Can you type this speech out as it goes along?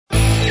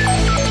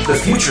The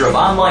future of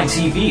online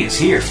TV is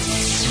here.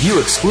 View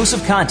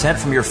exclusive content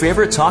from your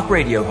favorite talk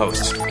radio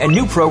hosts and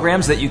new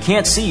programs that you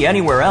can't see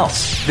anywhere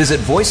else. Visit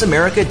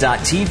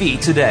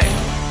voiceamerica.tv today.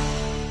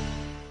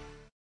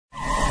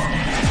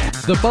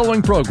 The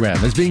following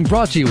program is being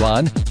brought to you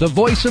on the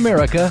Voice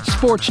America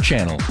Sports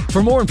Channel.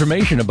 For more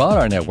information about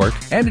our network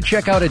and to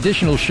check out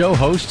additional show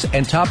hosts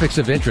and topics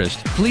of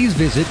interest, please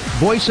visit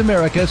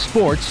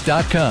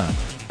voiceamericasports.com.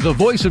 The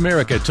Voice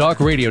America Talk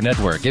Radio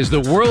Network is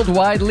the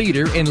worldwide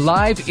leader in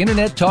live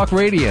Internet talk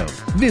radio.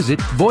 Visit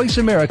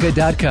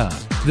voiceamerica.com.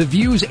 The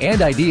views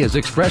and ideas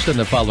expressed on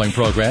the following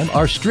program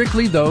are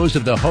strictly those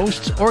of the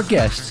hosts or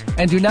guests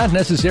and do not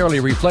necessarily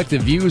reflect the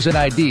views and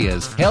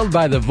ideas held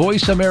by the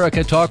Voice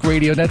America Talk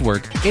Radio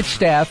Network, its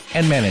staff,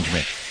 and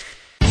management.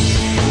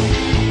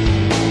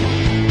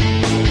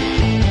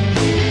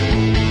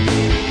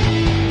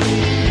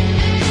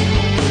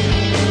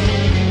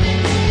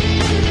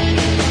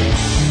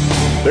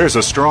 There's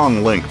a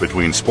strong link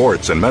between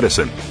sports and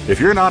medicine. If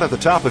you're not at the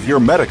top of your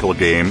medical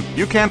game,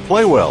 you can't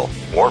play well,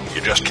 or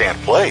you just can't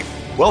play.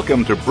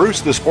 Welcome to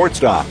Bruce the Sports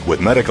Doc with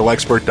medical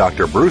expert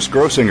Dr. Bruce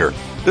Grossinger.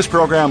 This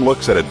program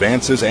looks at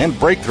advances and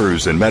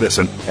breakthroughs in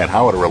medicine and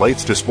how it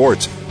relates to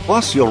sports.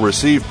 Plus, you'll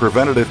receive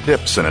preventative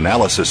tips and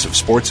analysis of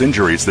sports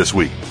injuries this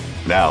week.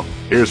 Now,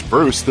 here's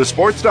Bruce the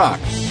Sports Doc.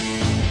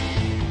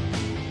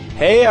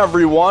 Hey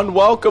everyone,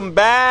 welcome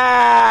back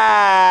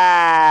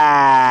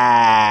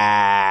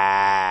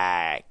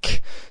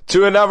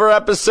to another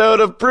episode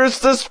of Bruce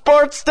the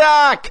Sports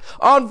Doc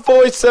on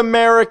Voice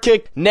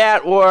America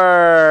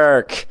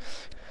Network.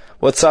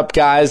 What's up,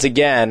 guys?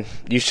 Again,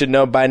 you should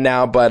know by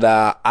now, but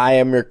I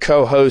am your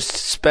co-host,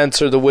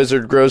 Spencer the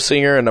Wizard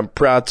Grossinger, and I'm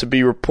proud to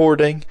be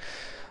reporting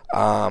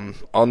on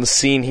the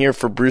scene here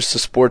for Bruce the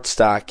Sports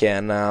Doc.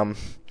 And,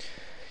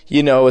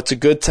 it's a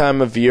good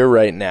time of year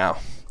right now.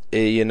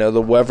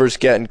 The weather's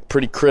getting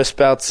pretty crisp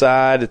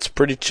outside. It's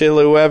pretty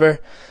chilly weather.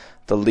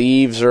 The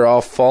leaves are all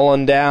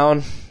falling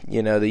down.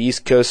 The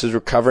East Coast is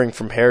recovering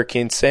from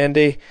Hurricane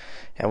Sandy,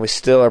 and we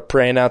still are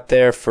praying out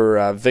there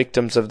for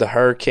victims of the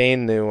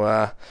hurricane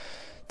to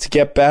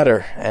get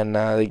better and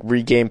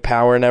regain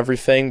power and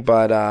everything.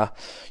 But,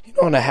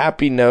 on a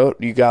happy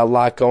note, you got a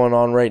lot going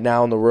on right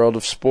now in the world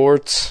of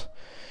sports.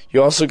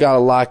 You also got a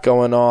lot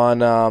going on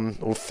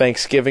with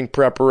Thanksgiving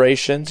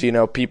preparations.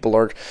 People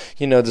are,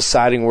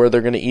 deciding where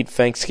they're going to eat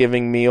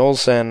Thanksgiving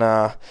meals, and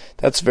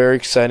that's very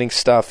exciting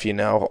stuff.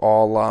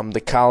 All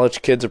the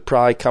college kids are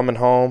probably coming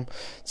home,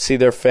 see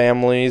their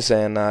families,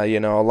 and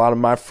a lot of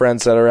my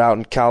friends that are out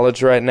in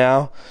college right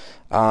now,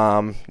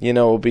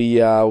 will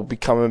be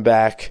coming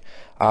back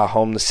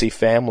home to see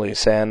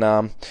families,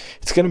 and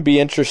it's going to be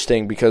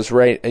interesting because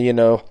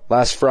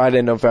last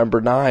Friday,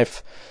 November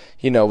 9th.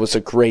 Was a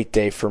great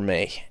day for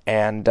me.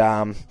 And,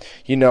 a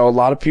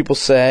lot of people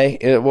say,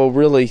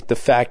 really, the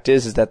fact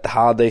is that the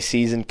holiday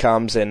season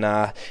comes in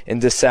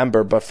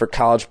December, but for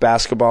college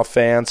basketball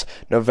fans,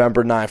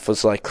 November 9th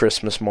was like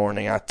Christmas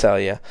morning, I tell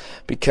you,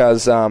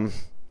 because,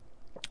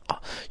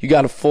 you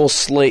got a full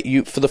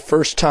slate. For the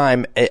first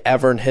time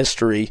ever in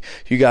history,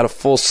 you got a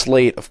full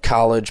slate of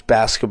college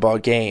basketball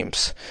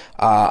games.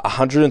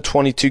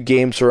 122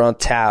 games were on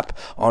tap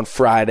on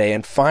Friday,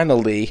 and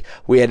finally,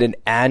 we had we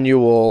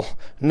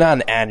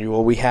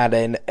had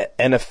an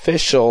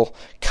official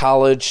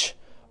college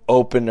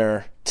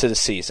opener to the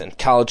season,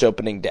 college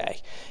opening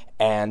day.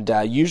 And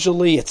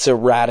usually it's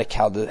erratic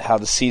how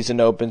the season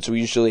opens.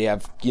 We usually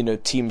have,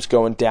 teams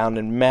going down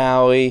in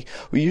Maui.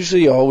 We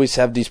usually always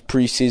have these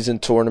preseason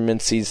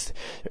tournaments,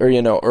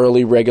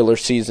 early regular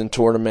season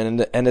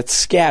tournament, and it's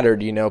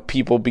scattered.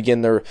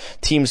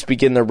 Teams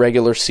begin their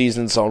regular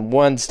seasons on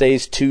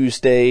Wednesdays,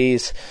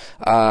 Tuesdays,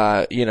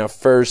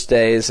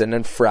 Thursdays, and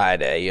then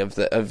Friday of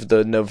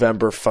the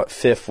November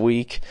 5th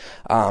week.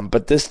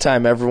 But this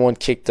time everyone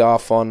kicked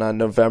off on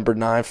November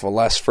 9th,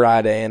 last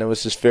Friday, and it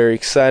was just very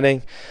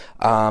exciting.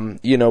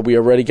 We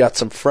already got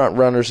some front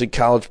runners in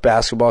college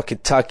basketball.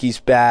 Kentucky's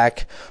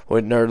back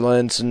with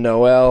Nerlens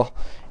Noel,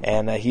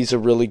 and he's a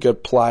really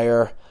good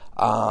player.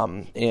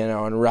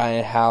 And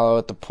Ryan Hallow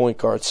at the point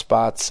guard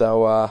spot.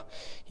 So,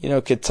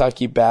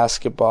 Kentucky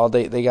basketball,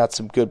 they got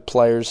some good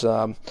players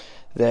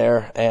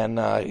there,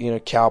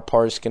 and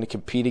Calipari's going to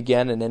compete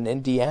again. And in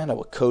Indiana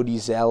with Cody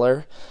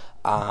Zeller.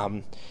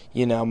 My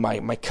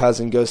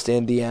cousin goes to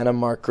Indiana,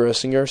 Mark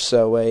Grossinger,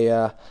 so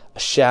a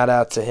shout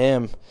out to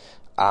him.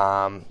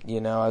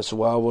 As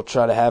well. We'll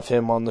try to have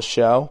him on the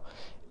show.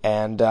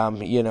 And,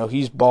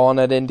 he's balling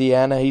at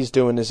Indiana. He's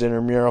doing his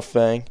intramural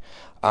thing.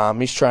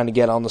 He's trying to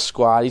get on the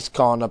squad. He's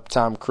calling up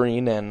Tom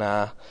Crean. And,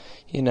 Mark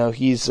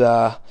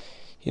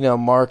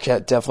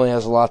definitely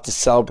has a lot to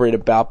celebrate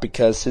about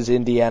because his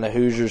Indiana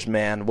Hoosiers,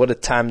 man, what a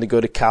time to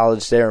go to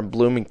college there in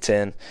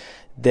Bloomington.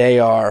 They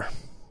are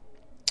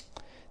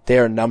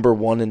number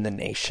one in the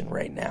nation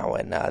right now,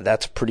 and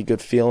that's a pretty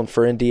good feeling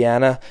for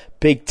Indiana.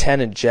 Big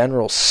Ten in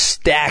general,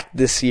 stacked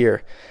this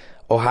year.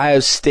 Ohio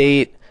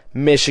State,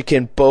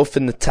 Michigan, both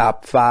in the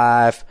top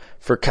 5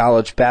 for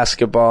college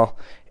basketball.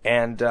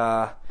 And,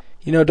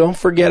 don't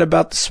forget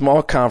about the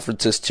small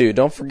conferences too.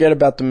 Don't forget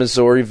about the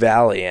Missouri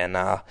Valley. And,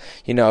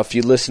 if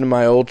you listen to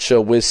my old show,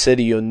 Wiz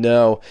City, you'll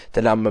know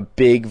that I'm a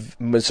big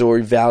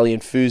Missouri Valley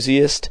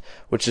enthusiast,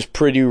 which is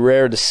pretty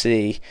rare to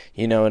see,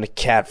 in a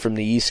cat from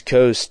the East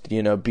Coast,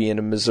 being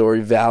a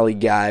Missouri Valley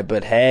guy.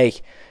 But hey,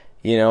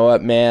 you know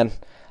what, man?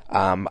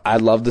 I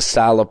love the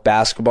style of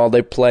basketball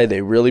they play.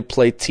 They really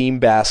play team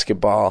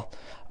basketball.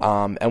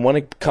 And when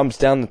it comes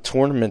down to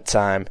tournament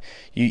time,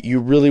 you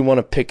really want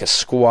to pick a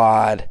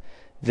squad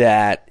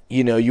that,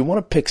 you want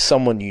to pick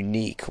someone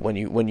unique when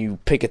you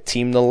pick a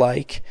team to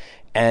like.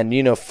 And,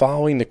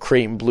 following the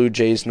Creighton Blue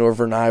Jays,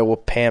 Northern Iowa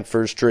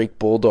Panthers, Drake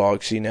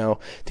Bulldogs,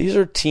 these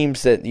are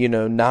teams that,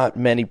 not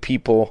many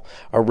people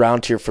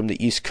around here from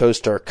the East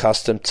Coast are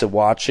accustomed to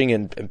watching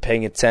and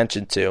paying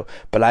attention to.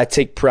 But I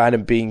take pride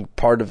in being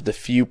part of the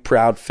few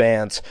proud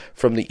fans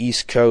from the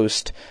East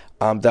Coast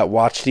that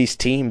watch these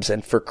teams.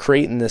 And for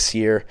Creighton this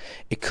year,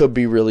 it could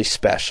be really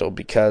special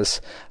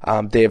because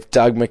they have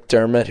Doug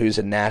McDermott, who's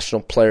a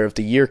National Player of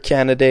the Year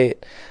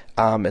candidate,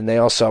 and they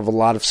also have a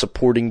lot of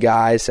supporting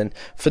guys. And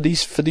for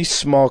these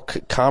small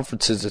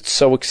conferences, it's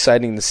so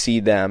exciting to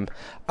see them,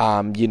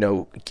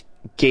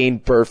 gain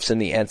berths in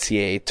the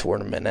NCAA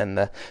tournament.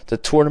 And the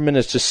tournament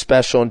is just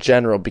special in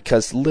general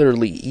because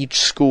literally each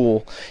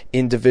school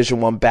in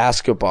Division I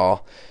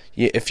basketball,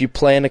 if you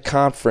play in a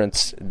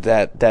conference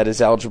that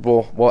is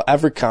eligible, well,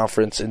 every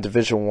conference in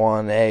Division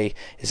 1A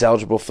is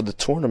eligible for the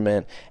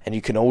tournament, and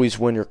you can always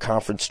win your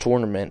conference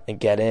tournament and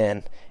get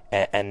in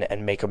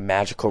and make a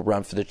magical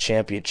run for the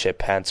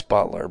championship, hence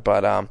Butler.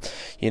 But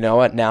you know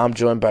what? Now I'm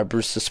joined by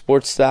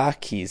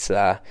Brucethesportsdoc.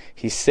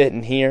 He's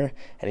sitting here,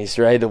 and he's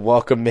ready to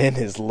welcome in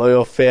his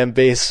loyal fan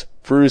base.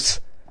 Bruce,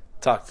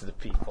 talk to the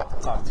people.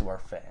 Talk to our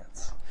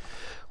fans.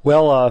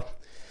 Well,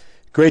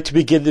 great to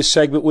begin this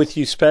segment with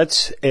you,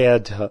 Spence.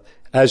 And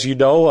as you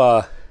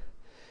know,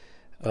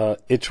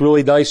 it's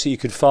really nice that you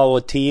can follow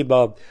a team.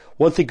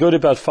 One thing good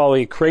about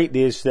following Creighton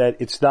is that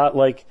it's not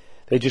like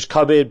they just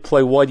come in,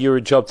 play 1 year,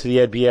 and jump to the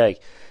NBA.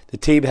 The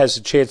team has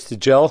a chance to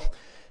gel.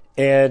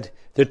 And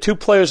the two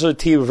players on the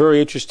team are very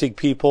interesting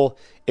people,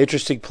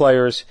 interesting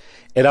players.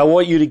 And I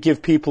want you to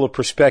give people a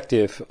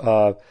perspective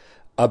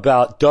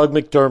about Doug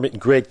McDermott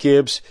and Grant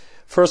Gibbs.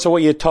 First, I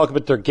want you to talk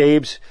about their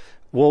games.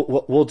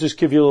 We'll just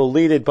give you a little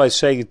lead-in by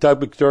saying that Doug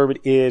McDermott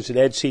is an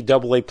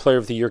NCAA Player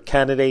of the Year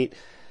candidate,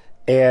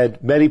 and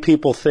many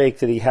people think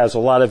that he has a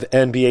lot of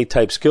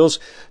NBA-type skills.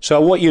 So I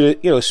want you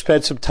to,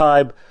 spend some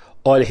time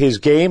on his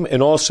game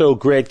and also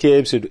Grant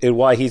Gibbs and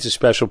why he's a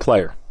special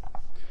player.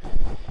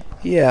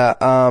 Yeah,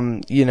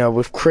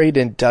 with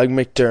Creighton, Doug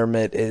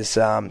McDermott is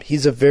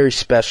he's a very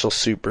special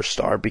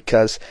superstar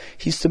because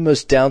he's the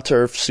most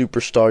down-to-earth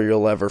superstar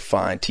you'll ever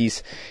find.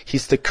 He's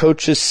the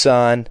coach's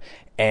son,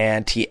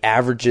 and he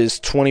averages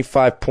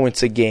 25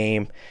 points a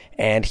game,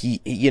 and he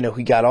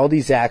got all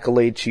these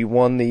accolades. He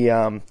won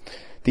the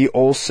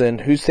Olsen.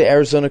 Who's the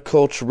Arizona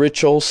coach?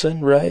 Rich Olsen,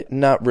 right?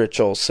 Not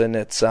Rich Olsen.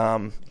 It's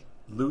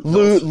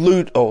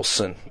Lute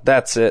Olsen.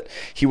 That's it.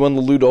 He won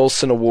the Lute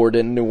Olsen Award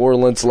in New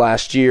Orleans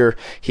last year.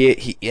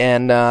 He's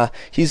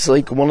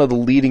like one of the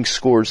leading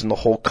scorers in the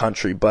whole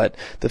country. But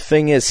the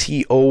thing is,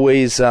 he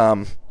always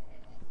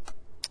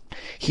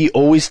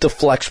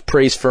deflects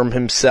praise from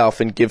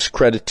himself and gives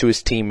credit to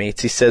his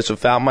teammates. He says,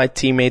 without my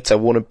teammates, I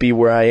wouldn't be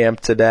where I am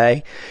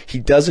today. He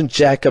doesn't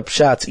jack up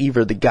shots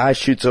either. The guy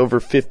shoots over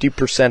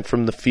 50%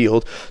 from the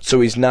field,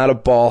 so he's not a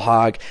ball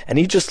hog, and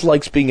he just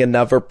likes being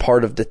another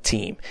part of the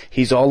team.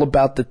 He's all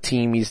about the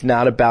team. He's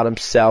not about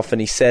himself,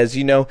 and he says,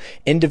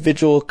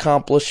 individual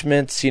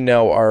accomplishments,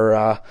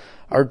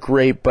 are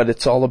great, but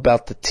it's all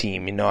about the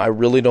team. I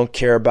really don't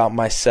care about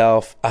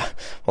myself.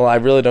 I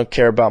really don't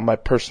care about my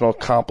personal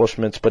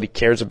accomplishments, but he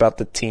cares about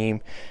the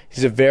team.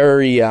 He's a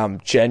very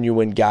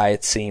genuine guy,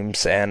 it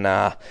seems, and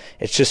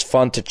it's just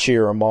fun to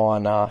cheer him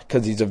on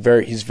because he's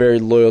very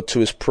loyal to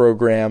his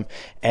program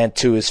and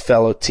to his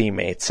fellow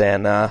teammates.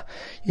 And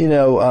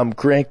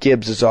Grant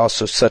Gibbs is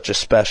also such a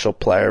special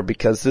player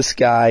because this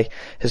guy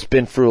has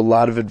been through a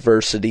lot of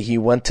adversity. He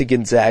went to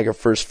Gonzaga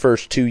for his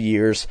first 2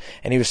 years,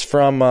 and he was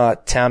from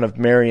town of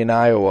Marion,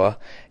 Iowa.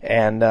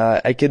 And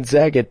at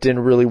Gonzaga, it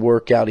didn't really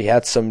work out. He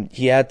had some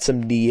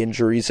knee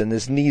injuries, and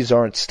his knees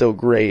aren't still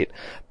great.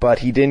 But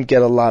he didn't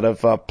get a lot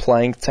of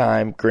playing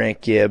time,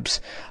 Grant Gibbs.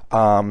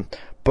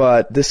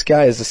 But this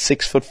guy is a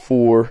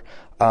 6'4".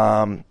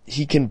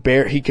 He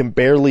can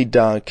barely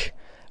dunk.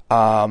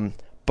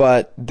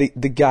 But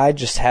the guy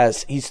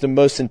he's the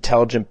most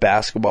intelligent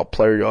basketball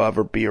player you'll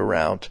ever be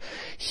around.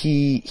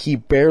 He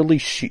barely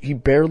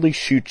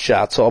shoots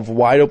shots. He'll have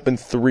wide open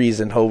threes,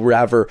 and he'll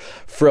rather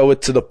throw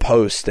it to the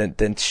post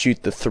than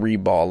shoot the three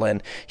ball.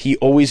 And he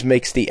always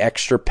makes the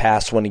extra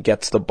pass when he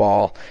gets the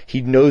ball.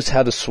 He knows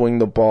how to swing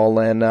the ball,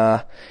 and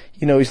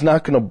he's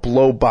not going to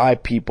blow by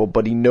people,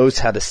 but he knows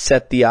how to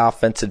set the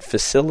offense and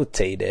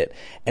facilitate it.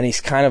 And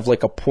he's kind of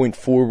like a point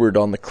forward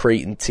on the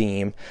Creighton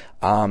team.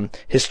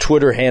 His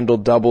Twitter handle,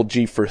 Double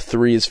G for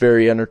 3, is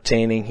very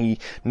entertaining. He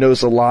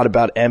knows a lot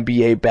about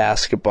NBA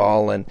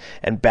basketball and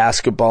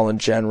basketball in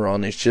general.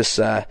 And he's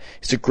a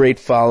great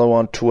follow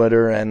on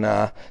Twitter. And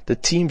the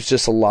team's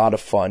just a lot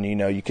of fun.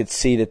 You could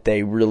see that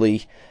they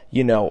really,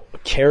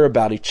 care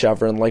about each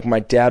other. And like my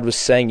dad was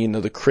saying,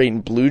 the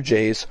Creighton Blue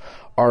Jays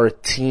are a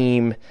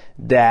team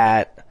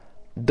that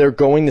they're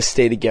going to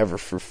stay together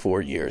for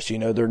 4 years.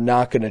 They're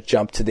not going to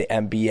jump to the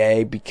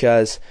NBA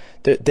because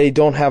they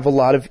don't have a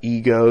lot of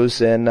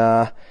egos, and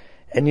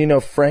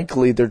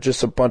frankly, they're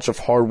just a bunch of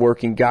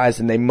hardworking guys,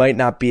 and they might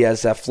not be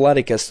as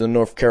athletic as the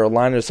North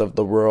Carolinas of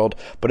the world,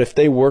 but if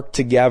they work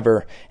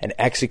together and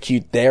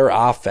execute their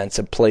offense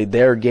and play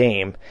their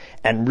game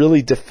and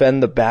really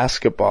defend the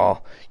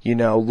basketball,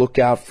 look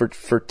out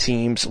for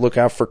teams, look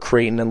out for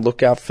Creighton, and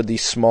look out for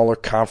these smaller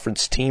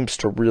conference teams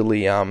to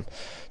really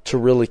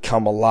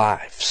come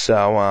alive.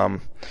 So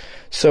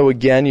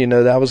again,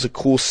 that was a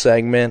cool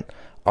segment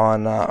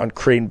on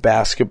Creighton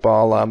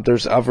basketball.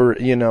 There's other,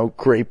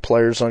 great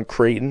players on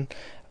Creighton.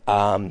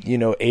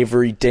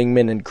 Avery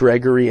Dingman and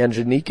Gregory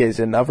Engineike is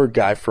another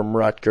guy from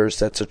Rutgers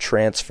that's a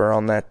transfer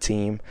on that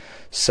team.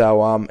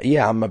 So,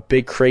 I'm a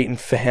big Creighton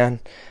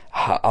fan.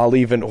 I'll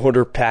even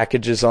order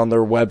packages on their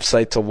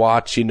website to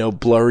watch,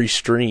 blurry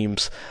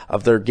streams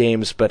of their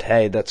games. But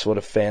hey, that's what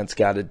a fan's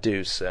got to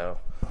do. So,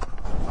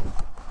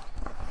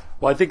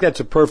 well, I think that's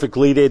a perfect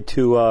lead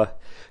into our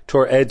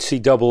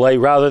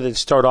NCAA. Rather than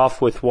start off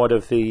with one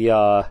of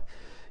the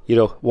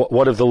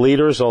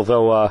leaders,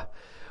 although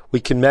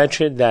we can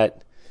mention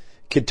that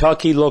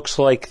Kentucky looks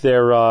like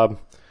they're not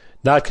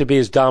going to be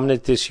as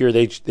dominant this year.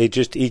 They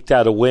just eked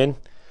out a win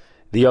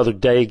the other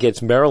day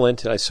against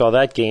Maryland. I saw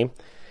that game.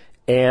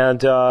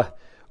 And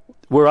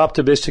we're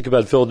optimistic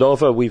about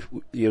Villanova.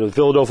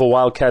 Villanova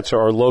Wildcats are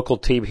our local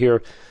team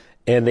here,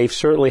 and they've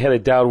certainly had a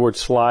downward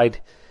slide.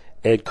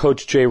 And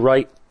Coach Jay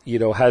Wright,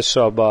 has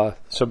some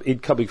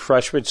incoming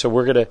freshmen. So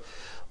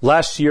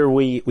last year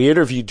we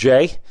interviewed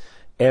Jay,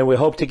 and we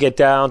hope to get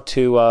down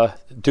to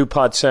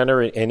DuPont Center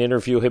and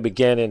interview him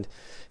again. And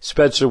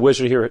Spencer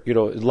Wizard here,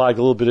 logged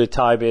a little bit of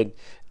time in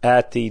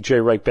at the Jay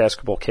Wright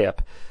basketball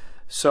camp.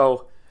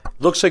 So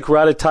looks like we're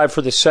out of time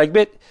for this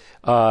segment.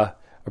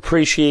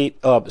 Appreciate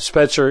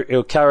Spencer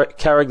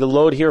carrying the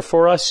load here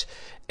for us.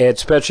 And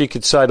Spencer, you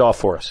can sign off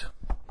for us.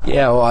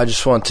 Yeah, well, I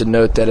just wanted to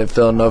note that at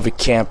Villanova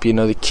camp,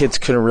 the kids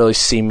couldn't really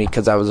see me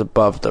because I was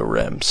above the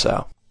rim.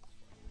 So,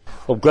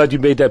 well, I'm glad you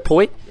made that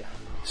point. Yeah.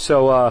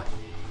 So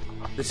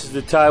this is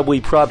the time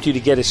we prompt you to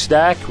get a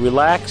snack,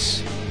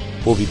 relax.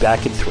 We'll be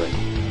back in 3.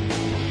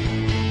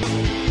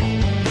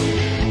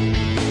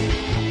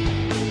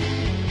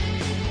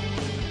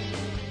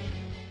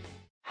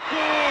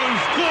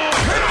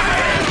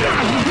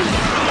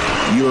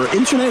 Your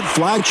internet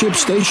flagship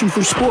station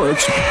for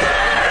sports.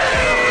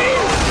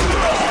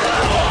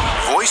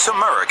 Voice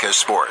America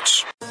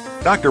Sports.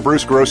 Dr.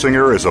 Bruce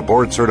Grossinger is a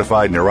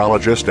board-certified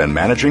neurologist and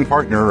managing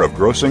partner of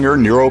Grossinger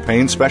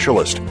Neuropain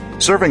Specialist,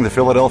 serving the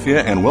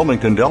Philadelphia and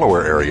Wilmington,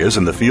 Delaware areas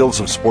in the fields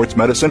of sports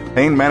medicine,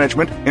 pain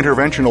management,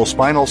 interventional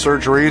spinal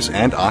surgeries,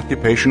 and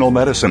occupational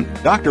medicine.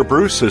 Dr.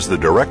 Bruce is the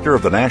director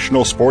of the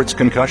National Sports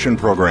Concussion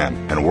Program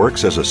and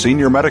works as a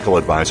senior medical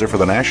advisor for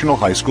the National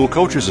High School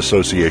Coaches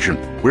Association.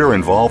 We're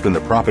involved in the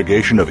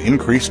propagation of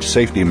increased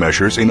safety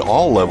measures in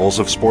all levels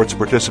of sports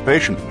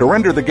participation to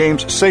render the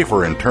games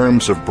safer in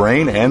terms of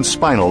brain and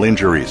spinal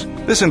injuries.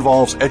 This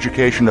involves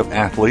education of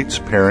athletes,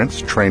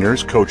 parents,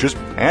 trainers, coaches,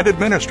 and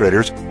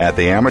administrators at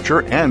the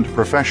amateur and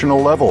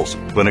professional levels.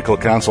 Clinical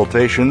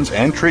consultations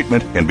and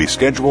treatment can be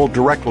scheduled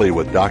directly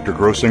with Dr.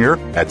 Grossinger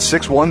at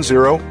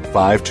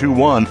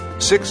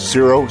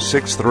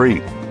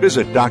 610-521-6063.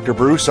 Visit Dr.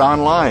 Bruce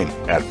online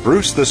at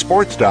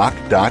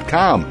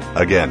brucethesportsdoc.com.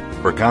 Again,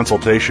 for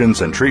consultations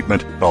and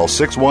treatment, call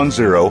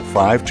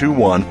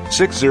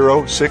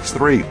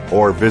 610-521-6063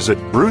 or visit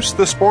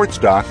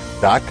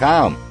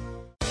brucethesportsdoc.com.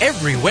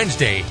 Every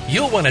Wednesday,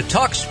 you'll want to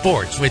talk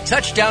sports with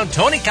touchdown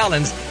Tony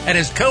Collins and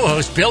his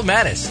co-host Bill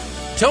Mattis.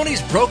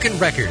 Tony's broken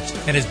records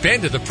and has been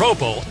to the Pro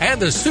Bowl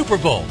and the Super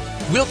Bowl.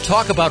 We'll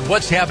talk about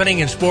what's happening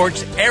in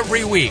sports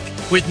every week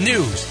with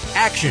news,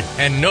 action,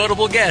 and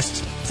notable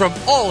guests from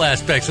all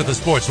aspects of the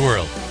sports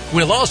world.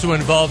 We'll also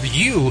involve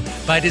you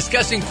by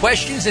discussing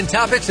questions and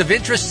topics of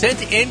interest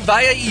sent in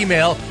via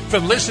email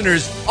from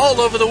listeners all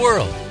over the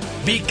world.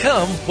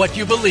 Become what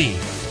you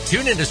believe.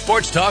 Tune into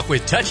Sports Talk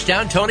with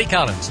Touchdown Tony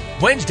Collins,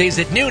 Wednesdays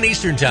at noon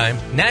Eastern Time,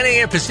 9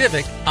 a.m.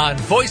 Pacific on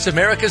Voice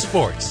America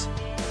Sports.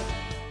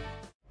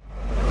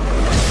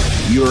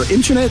 Your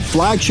internet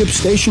flagship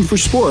station for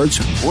sports,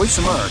 Voice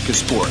America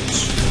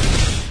Sports.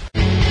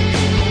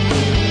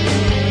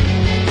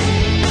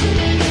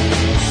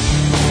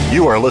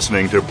 You are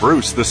listening to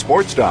Bruce the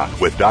Sports Doc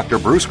with Dr.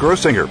 Bruce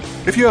Grossinger.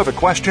 If you have a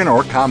question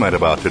or comment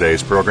about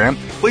today's program,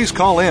 please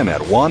call in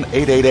at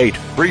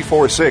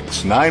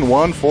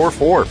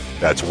 1-888-346-9144.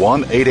 That's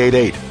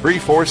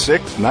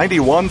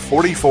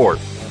 1-888-346-9144.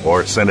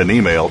 or send an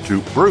email to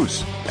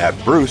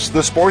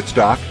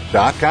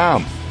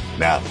bruce@brucethesportsdoc.com.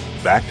 Now,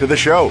 back to the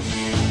show.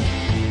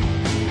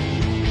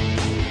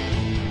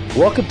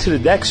 Welcome to the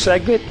next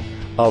segment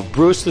of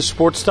Bruce the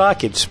Sports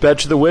Doc and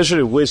Spencer the Wizard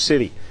in Wiz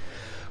City.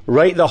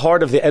 Right in the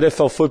heart of the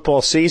NFL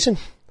football season.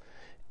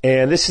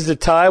 And this is the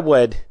time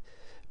when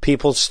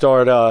people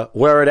start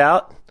wearing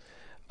out.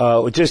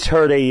 We just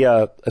heard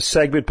a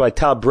segment by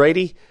Tom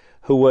Brady,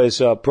 who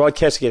was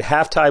broadcasting at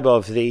halftime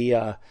of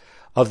the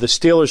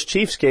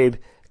Steelers-Chiefs game,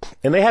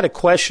 and they had a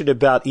question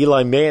about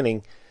Eli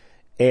Manning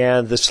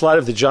and the slide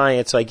of the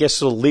Giants. I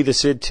guess it'll lead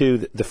us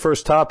into the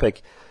first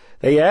topic.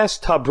 They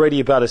asked Tom Brady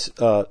about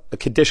a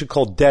condition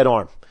called dead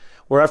arm,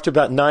 where after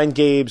about 9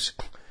 games,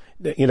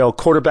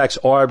 quarterback's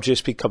arm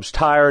just becomes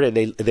tired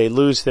and they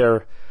lose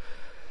their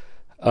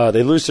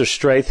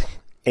strength.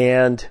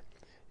 And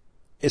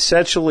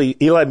essentially,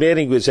 Eli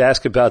Manning was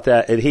asked about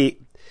that, and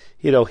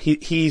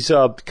he's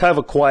kind of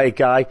a quiet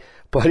guy,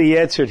 but he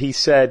answered. He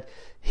said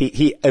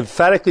he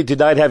emphatically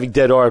denied having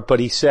dead arm, but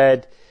he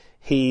said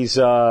he's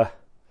that's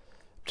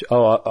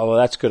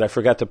good. I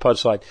forgot the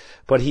punchline.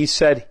 But he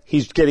said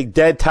he's getting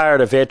dead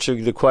tired of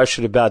answering the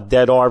question about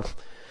dead arm.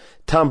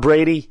 Tom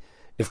Brady,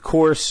 of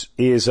course,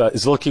 is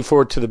looking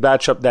forward to the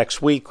matchup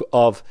next week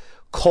of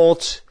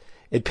Colts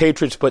and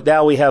Patriots. But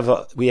now we have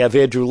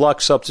Andrew Luck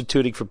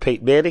substituting for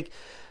Peyton Manning.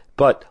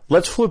 But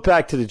let's flip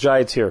back to the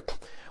Giants here.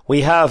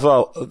 We have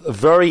a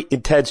very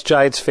intense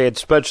Giants fan,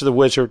 Spencer the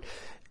Wizard,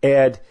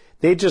 and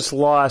they just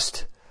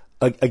lost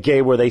a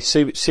game where they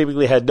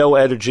seemingly had no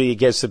energy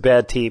against a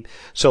bad team.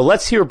 So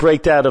let's hear a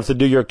breakdown of the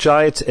New York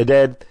Giants, and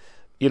then,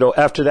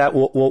 after that,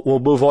 we'll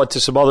move on to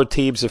some other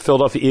teams, the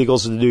Philadelphia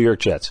Eagles and the New York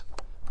Jets.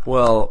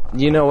 Well,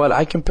 you know what?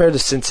 I compare the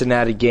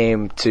Cincinnati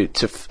game to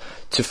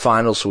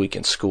finals week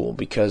in school,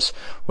 because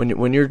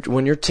when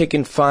you're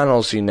taking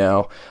finals,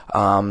 you're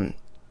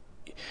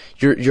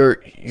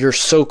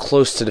so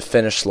close to the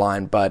finish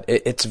line, but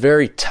it's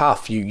very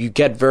tough. You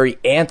get very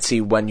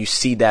antsy when you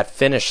see that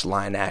finish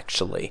line,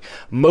 actually.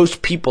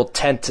 Most people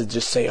tend to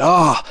just say,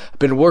 I've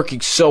been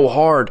working so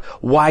hard.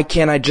 Why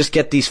can't I just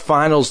get these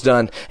finals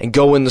done and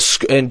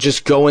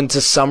just go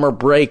into summer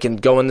break and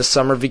go into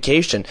summer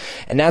vacation?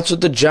 And that's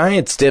what the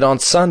Giants did on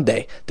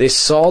Sunday. They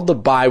saw the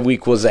bye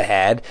week was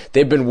ahead.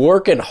 They've been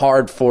working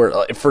hard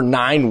for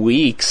 9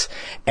 weeks,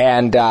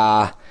 and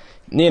 10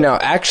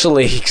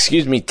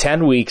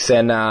 weeks,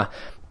 and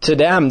to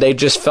them, they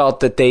just felt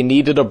that they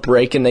needed a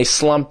break, and they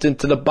slumped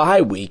into the bye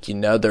week.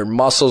 Their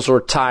muscles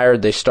were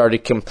tired. They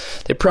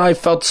probably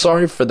felt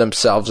sorry for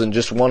themselves and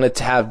just wanted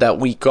to have that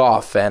week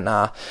off. And,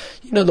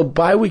 the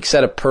bye week's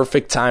at a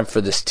perfect time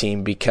for this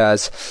team,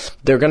 because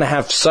they're going to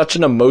have such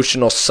an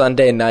emotional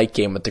Sunday night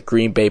game with the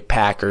Green Bay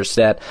Packers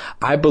that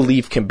I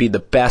believe can be the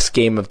best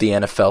game of the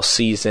NFL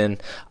season.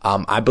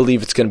 I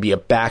believe it's going to be a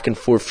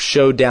back-and-forth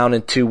showdown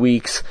in 2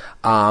 weeks.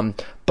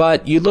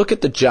 But you look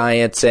at the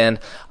Giants, and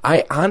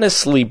I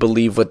honestly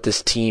believe with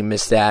this team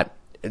is that,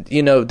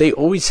 they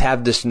always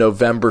have this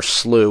November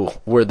slew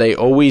where they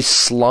always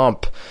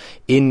slump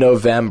in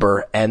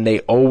November, and they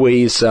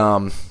always,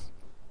 with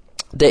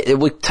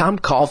Tom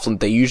Coughlin,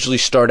 they usually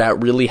start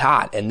out really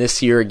hot. And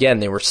this year, again,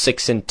 they were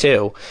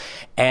 6-2.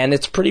 And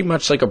it's pretty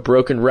much like a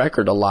broken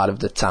record a lot of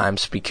the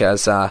times,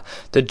 because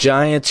the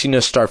Giants,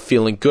 start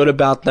feeling good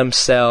about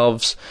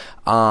themselves.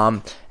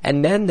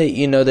 And then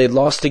they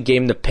lost a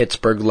game to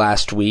Pittsburgh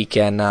last week,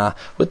 and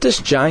with this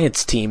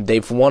Giants team,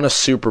 they've won a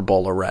Super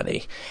Bowl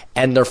already,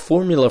 and their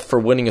formula for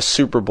winning a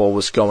Super Bowl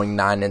was going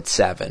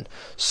 9-7.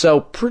 So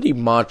pretty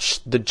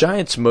much the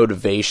Giants'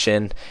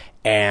 motivation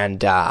and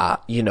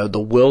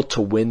the will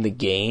to win the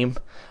game,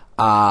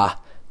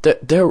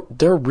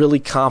 they're really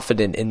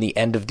confident in the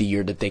end of the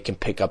year that they can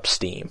pick up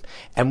steam.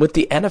 And with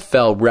the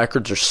NFL,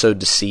 records are so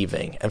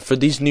deceiving. And for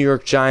these New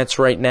York Giants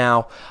right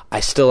now, I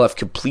still have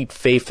complete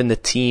faith in the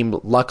team.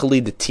 Luckily,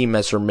 the team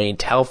has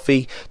remained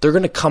healthy. They're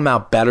going to come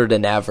out better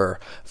than ever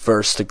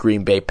versus the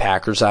Green Bay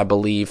Packers, I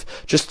believe.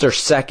 Just their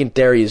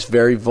secondary is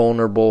very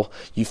vulnerable.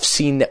 You've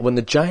seen that when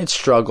the Giants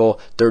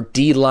struggle, their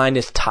D-line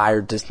is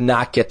tired, does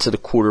not get to the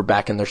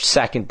quarterback, and their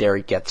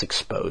secondary gets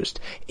exposed.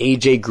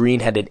 A.J.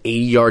 Green had an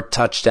 80-yard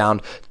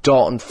touchdown.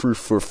 Dalton threw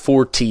for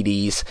 4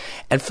 TDs.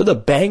 And for the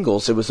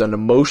Bengals, it was an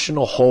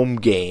emotional home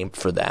game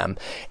for them.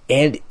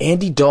 And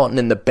Andy Dalton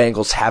and the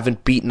Bengals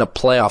haven't beaten a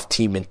playoff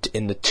team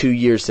in the 2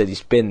 years that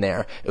he's been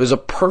there. It was a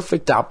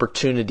perfect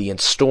opportunity and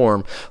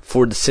storm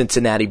for the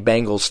Cincinnati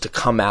Bengals to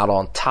come out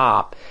on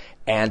top.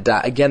 And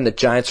again, the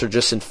Giants are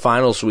just in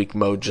finals week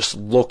mode, just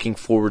looking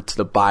forward to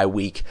the bye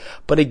week.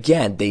 But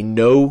again, they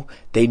know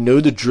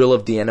the drill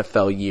of the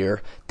NFL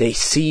year. They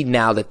see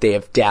now that they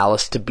have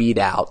Dallas to beat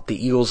out.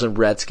 The Eagles and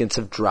Redskins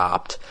have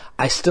dropped.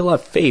 I still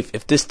have faith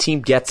if this team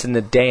gets in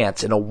the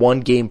dance in a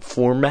one-game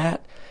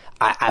format,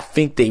 I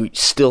think they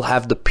still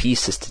have the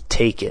pieces to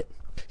take it.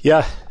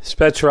 Yeah,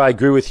 Spencer, I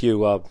agree with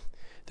you.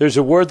 There's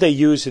a word they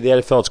use in the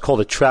NFL. It's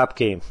called a trap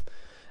game.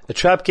 A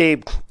trap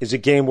game is a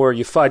game where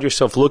you find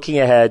yourself looking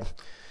ahead,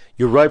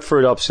 you're ripe for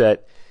an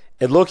upset,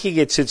 and looking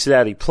at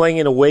Cincinnati,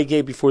 playing an away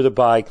game before the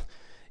bye,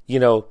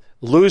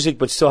 losing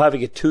but still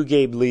having a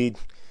 2-game lead.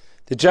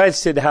 the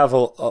Giants didn't have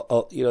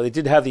they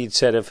didn't have the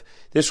incentive.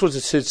 This was a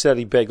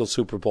Cincinnati Bengals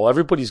Super Bowl.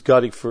 Everybody's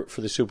gunning for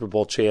the Super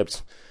Bowl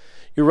champs.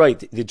 You're right.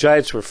 The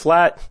Giants were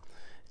flat,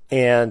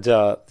 and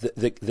the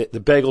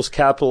Bengals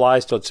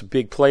capitalized on some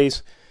big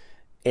plays.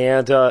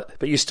 And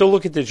but you still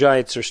look at the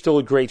Giants; they're still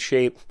in great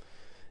shape.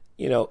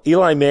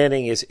 Eli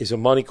Manning is a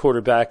money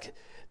quarterback.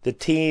 The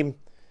team,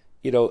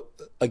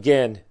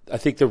 again, I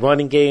think the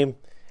running game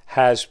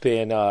has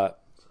been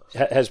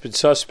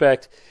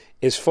suspect.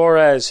 As far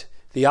as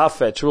the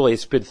offense, really,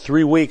 it's been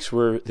 3 weeks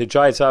where the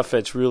Giants'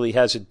 offense really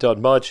hasn't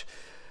done much.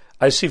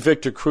 I see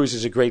Victor Cruz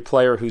as a great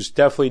player who's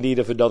definitely in need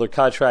of another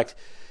contract.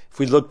 If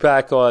we look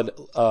back on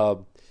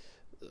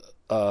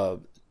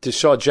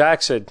Deshaun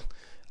Jackson,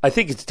 I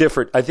think it's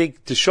different. I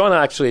think Deshaun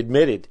actually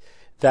admitted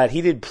that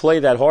he didn't play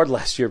that hard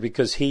last year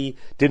because he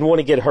didn't want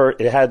to get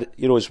hurt.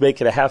 Was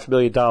making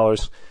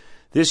 $500,000.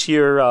 This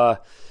year,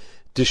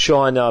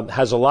 Deshaun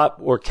has a lot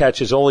more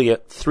catches, only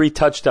at 3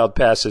 touchdown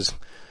passes.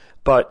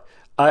 But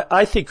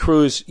I think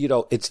Cruz,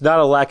 it's not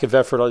a lack of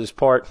effort on his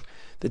part.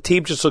 The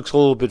team just looks a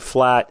little bit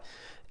flat.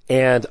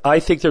 And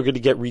I think they're going to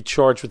get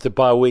recharged with the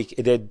bye week.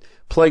 And then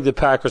playing the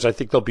Packers, I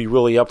think they'll be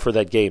really up for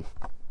that game.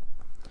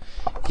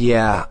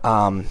 Yeah,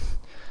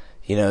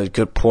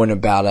 good point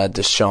about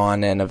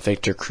Deshaun and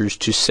Victor Cruz,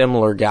 2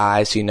 similar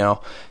guys.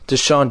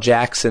 Deshaun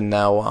Jackson,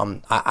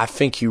 though, I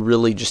think he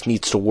really just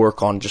needs to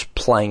work on just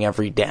playing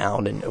every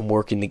down and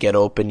working to get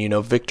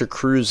open. Victor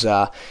Cruz,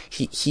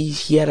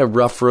 he had a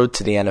rough road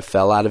to the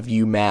NFL out of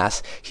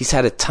UMass. He's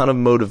had a ton of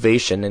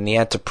motivation, and he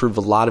had to prove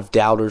a lot of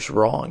doubters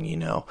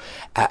wrong,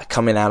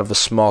 coming out of a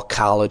small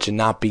college and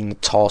not being the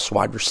tallest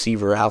wide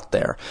receiver out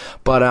there.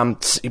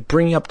 But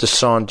bringing up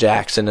Deshaun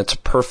Jackson, it's a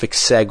perfect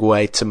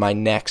segue to my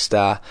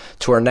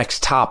to our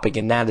next topic,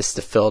 and that is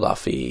the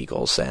Philadelphia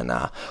Eagles. And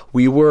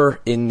we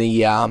were in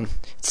the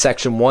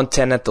section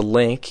 110 at the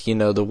Link,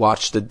 to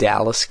watch the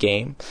Dallas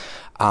game.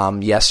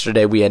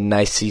 Yesterday we had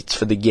nice seats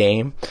for the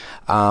game,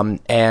 and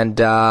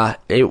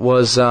it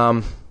was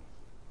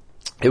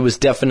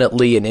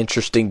definitely an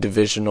interesting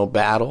divisional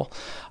battle.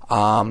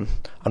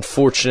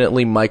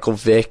 Unfortunately, Michael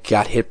Vick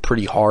got hit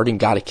pretty hard and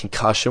got a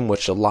concussion,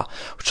 which a lot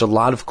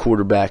of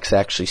quarterbacks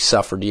actually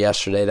suffered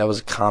yesterday. That was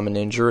a common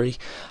injury.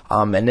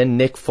 And then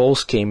Nick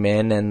Foles came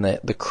in, and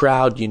the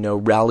crowd,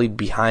 rallied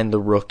behind the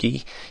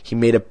rookie. He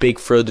made a big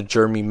throw to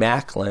Jeremy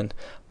Maclin,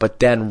 but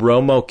then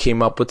Romo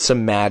came up with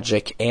some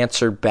magic,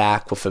 answered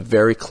back with a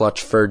very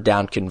clutch third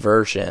down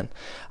conversion.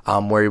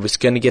 Where he was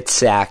going to get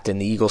sacked,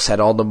 and the Eagles had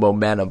all the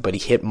momentum, but he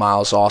hit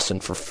Miles Austin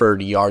for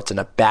 30 yards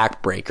and a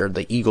backbreaker.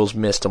 The Eagles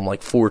missed him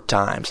like 4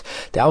 times.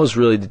 That was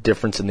really the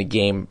difference in the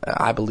game,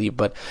 I believe.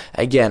 But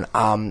again,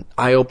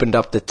 I opened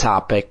up the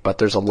topic, but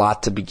there's a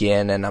lot to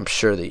begin, and I'm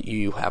sure that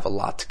you have a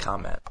lot to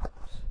comment.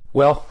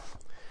 Well,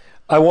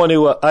 I want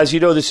to, as you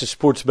know, this is a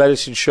sports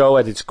medicine show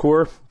at its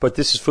core, but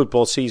this is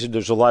football season.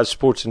 There's a lot of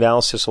sports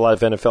analysis, a lot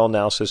of NFL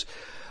analysis.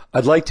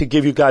 I'd like to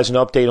give you guys an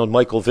update on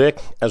Michael Vick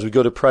as we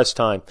go to press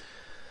time.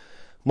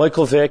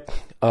 Michael Vick,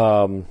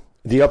 the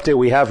update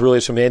we have really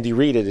is from Andy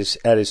Reid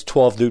at his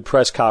 12 noon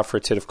press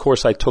conference. And, of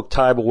course, I took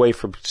time away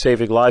from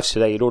saving lives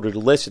today in order to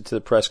listen to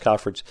the press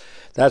conference.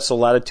 That's the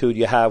latitude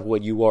you have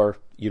when you are,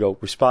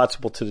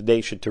 responsible to the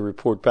nation to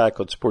report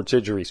back on sports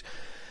injuries.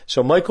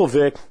 So Michael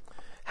Vick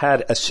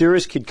had a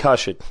serious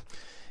concussion.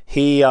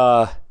 He,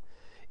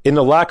 in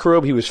the locker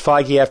room, he was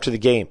foggy after the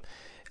game.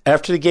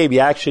 After the game, he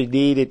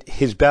actually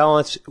his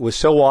balance was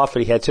so off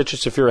and he had such a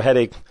severe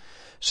headache.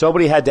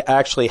 Somebody had to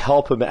actually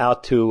help him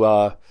out to,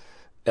 I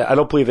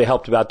don't believe they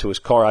helped him out to his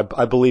car.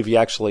 I believe he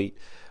actually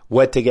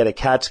went to get a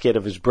CAT scan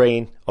of his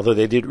brain, although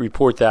they didn't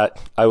report that.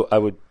 I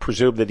would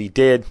presume that he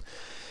did.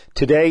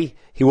 Today,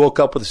 he woke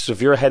up with a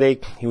severe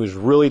headache. He was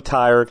really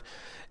tired,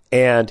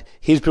 and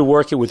he's been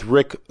working with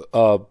Rick,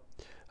 I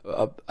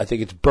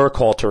think it's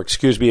Burkhalter,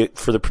 excuse me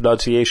for the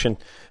pronunciation,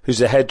 who's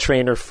the head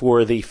trainer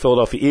for the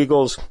Philadelphia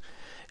Eagles.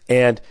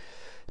 And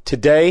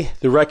today,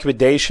 the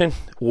recommendation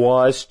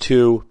was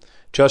to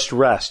just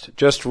rest,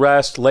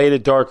 lay in a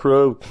dark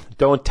room,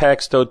 don't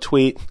text, don't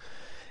tweet.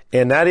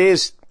 And that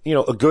is,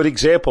 a good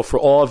example for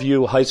all of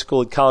you high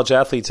school and college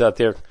athletes out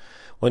there.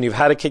 When you've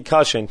had a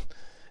concussion,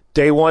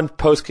 day 1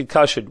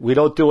 post-concussion, we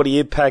don't do any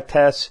impact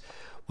tests.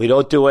 We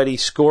don't do any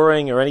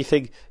scoring or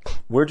anything.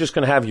 We're just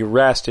going to have you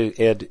rest.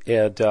 And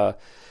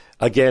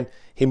again,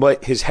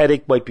 his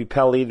headache might be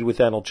palliated with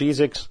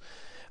analgesics.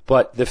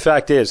 But the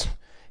fact is,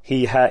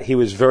 he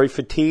was very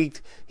fatigued.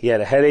 He had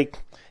a headache.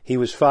 He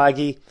was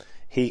foggy.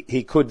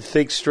 He couldn't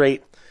think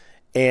straight,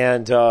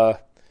 and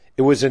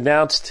it was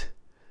announced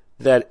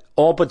that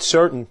all but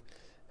certain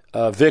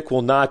Vick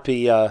will not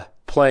be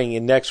playing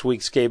in next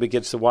week's game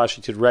against the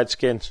Washington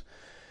Redskins.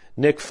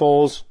 Nick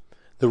Foles,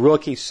 the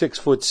rookie,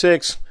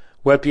 6'6",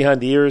 wet behind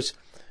the ears,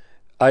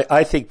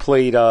 I think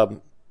played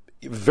a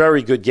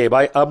very good game.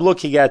 I'm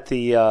looking at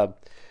the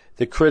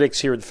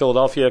critics here in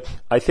Philadelphia.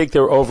 I think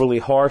they're overly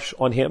harsh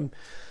on him.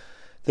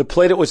 The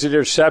play that was an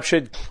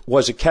interception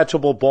was a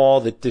catchable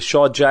ball that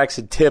Deshaun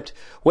Jackson tipped.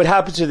 What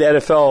happens in the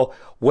NFL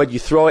when you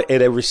throw it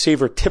and a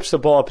receiver tips the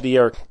ball up in the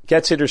air,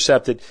 gets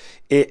intercepted?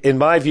 In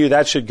my view,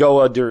 that should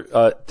go under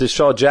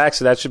Deshaun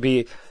Jackson. That should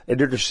be an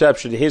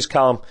interception in his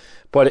column.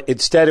 But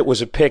instead, it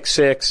was a pick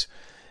six.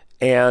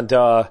 And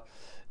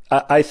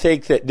I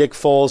think that Nick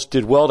Foles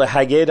did well to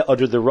hang in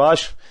under the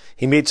rush.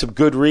 He made some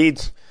good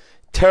reads.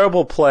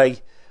 Terrible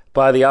play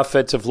by the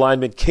offensive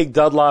lineman. King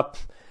Dunlop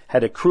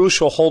had a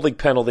crucial holding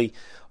penalty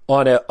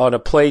on a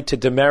play to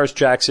Demaris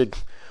Jackson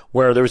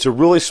where there was a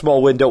really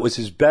small window. It was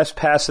his best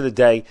pass of the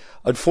day.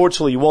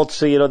 Unfortunately, you won't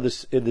see it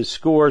in the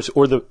scores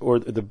or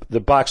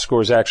the box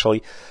scores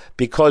actually,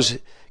 because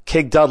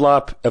King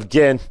Dunlop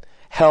again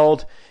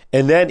held,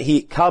 and then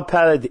he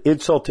compounded the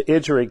insult to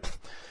injury.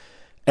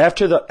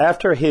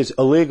 After his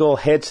illegal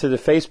heads to the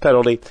face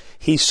penalty,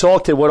 he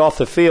sulked and went off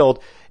the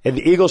field, and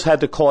the Eagles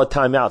had to call a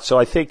timeout. So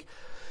I think,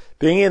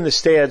 being in the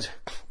stands,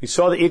 we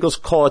saw the Eagles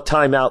call a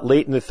timeout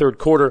late in the third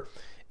quarter,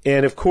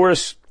 and of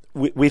course,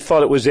 we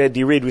thought it was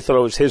Andy Reid. We thought it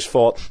was his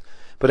fault.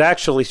 But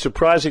actually,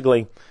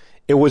 surprisingly,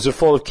 it was the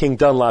fault of King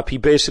Dunlop. He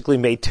basically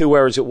made two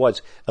errors at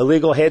once.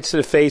 Illegal heads to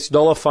the face,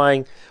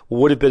 nullifying what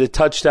would have been a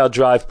touchdown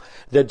drive,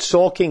 then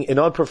sulking and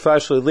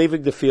unprofessionally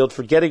leaving the field,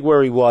 forgetting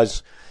where he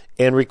was,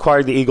 and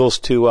required the Eagles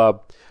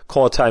to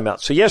call a timeout.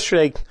 So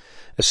yesterday,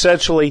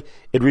 essentially,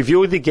 in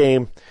reviewing the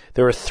game,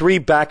 there are three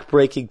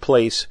back-breaking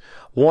plays.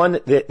 One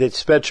that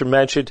Spencer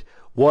mentioned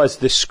was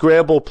the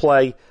scramble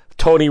play,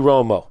 Tony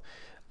Romo.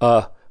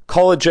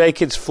 Colin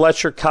Jenkins,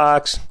 Fletcher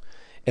Cox,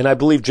 and I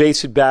believe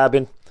Jason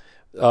Babin,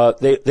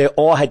 they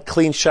all had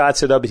clean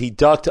shots at him, but he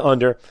ducked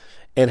under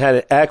and had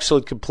an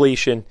excellent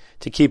completion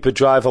to keep a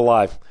drive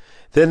alive.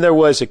 Then there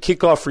was a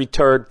kickoff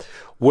return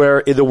where,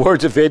 in the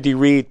words of Andy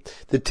Reid,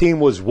 the team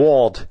was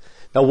walled.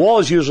 Now, wall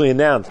is usually a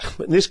noun.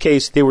 In this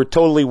case, they were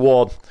totally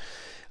walled.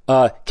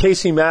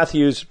 Casey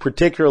Matthews,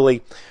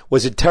 particularly,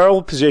 was in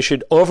terrible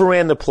position,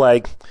 overran the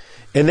play,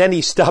 and then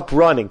he stopped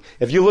running.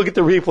 If you look at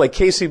the replay,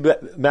 Casey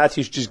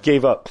Matthews just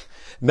gave up.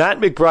 Matt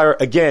McBriar,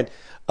 again,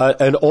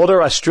 an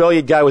older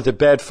Australian guy with a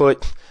bad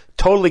foot,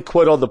 totally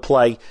quit on the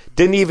play,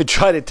 didn't even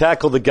try to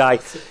tackle the guy.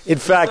 In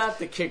fact, it's not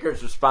the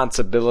kicker's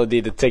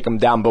responsibility to take him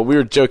down, but we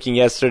were joking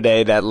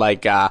yesterday that,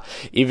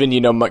 even,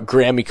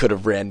 Grammy could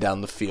have ran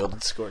down the field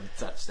and scored a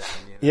touchdown.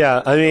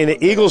 Yeah, I mean,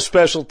 the Eagles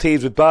special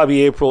teams with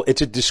Bobby April,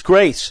 it's a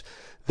disgrace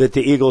that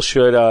the Eagles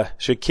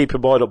should keep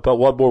him on about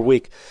one more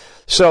week.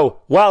 So,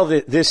 while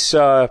this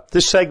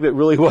segment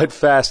really went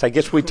fast, I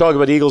guess we talk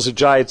about Eagles and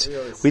Giants,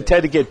 we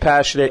tend to get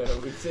passionate.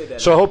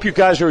 So I hope you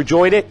guys are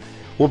enjoying it.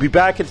 We'll be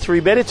back in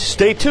 3 minutes.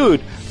 Stay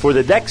tuned for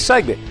the next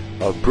segment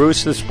of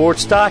Bruce the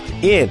Sports Doc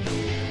in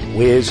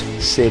Wiz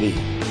City.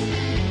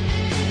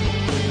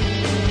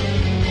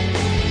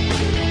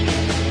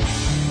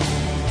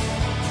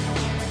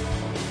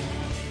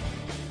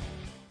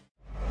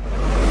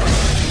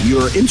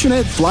 Your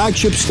internet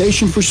flagship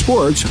station for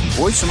sports,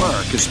 Voice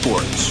America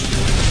Sports.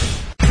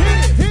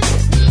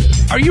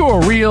 Are you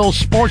a real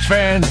sports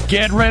fan?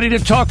 Get ready to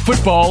talk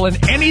football and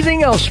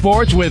anything else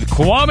sports with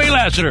Kwame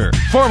Lassiter,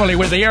 formerly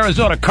with the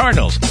Arizona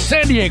Cardinals,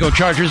 San Diego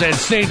Chargers, and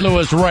St.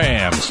 Louis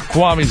Rams.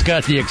 Kwame's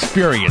got the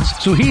experience,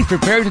 so he's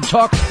prepared to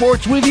talk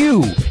sports with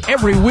you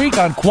every week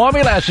on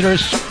Kwame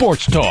Lassiter's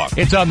Sports Talk.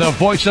 It's on the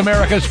Voice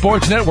America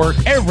Sports Network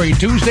every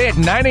Tuesday at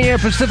 9 a.m.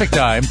 Pacific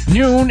Time,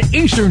 noon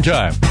Eastern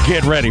Time.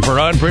 Get ready for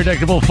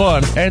unpredictable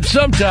fun and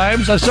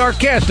sometimes a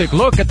sarcastic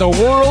look at the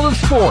world of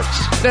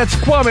sports. That's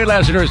Kwame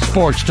Lassiter's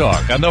Sports Talk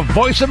on the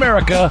Voice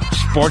America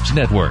Sports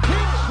Network.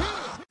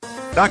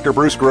 Dr.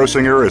 Bruce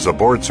Grossinger is a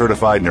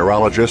board-certified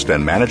neurologist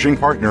and managing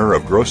partner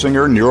of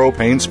Grossinger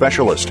Neuropain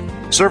Specialist,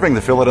 serving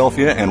the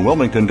Philadelphia and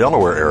Wilmington,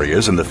 Delaware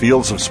areas in the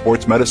fields of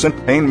sports medicine,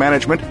 pain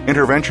management,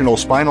 interventional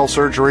spinal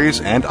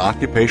surgeries, and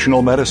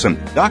occupational medicine.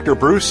 Dr.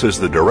 Bruce is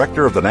the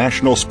director of the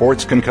National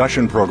Sports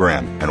Concussion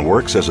Program and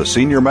works as a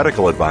senior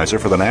medical advisor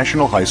for the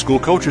National High School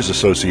Coaches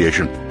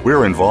Association.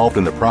 We're involved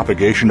in the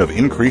propagation of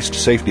increased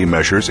safety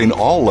measures in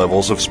all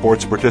levels of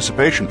sports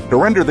participation to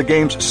render the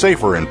games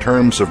safer in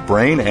terms of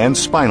brain and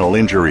spinal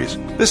injuries.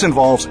 This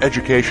involves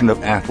education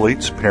of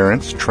athletes,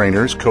 parents,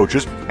 trainers,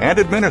 coaches, and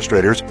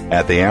administrators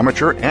at the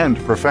amateur and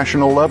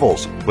professional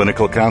levels.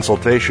 Clinical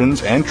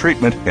consultations and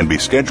treatment can be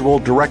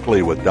scheduled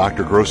directly with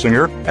Dr.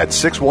 Grossinger at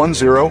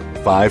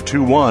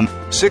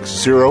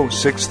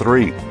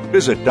 610-521-6063.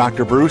 Visit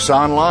Dr. Bruce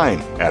online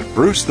at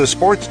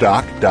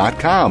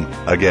brucethesportsdoc.com.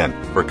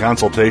 Again, for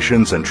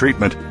consultations and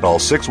treatment, call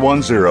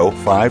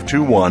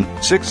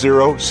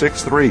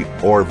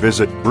 610-521-6063 or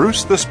visit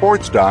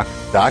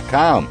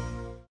brucethesportsdoc.com.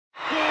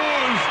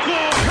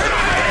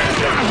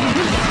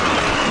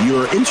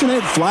 Your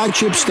internet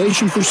flagship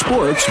station for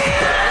sports,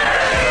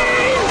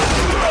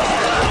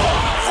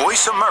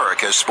 Voice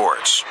America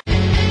Sports.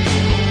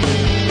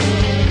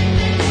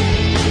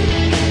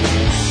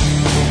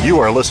 You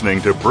are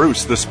listening to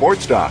Bruce the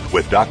Sports Doc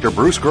with Dr.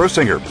 Bruce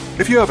Grossinger.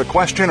 If you have a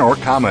question or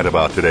comment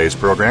about today's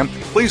program,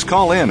 please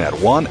call in at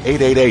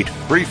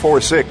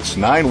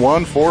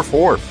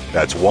 1-888-346-9144.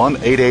 That's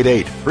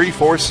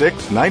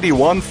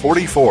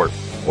 1-888-346-9144.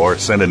 or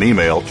send an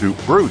email to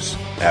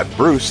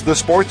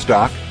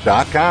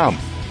bruce@brucethesportsdoc.com.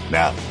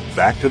 Now,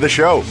 back to the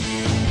show.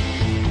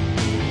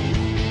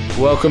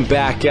 Welcome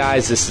back,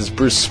 guys. This is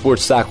Bruce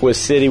Sportsdoc with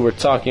City. We're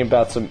talking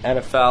about some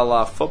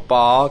NFL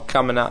football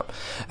coming up.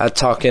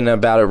 Talking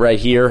about it right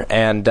here.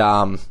 And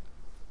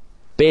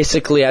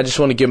basically, I just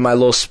want to give my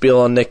little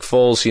spiel on Nick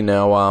Foles. You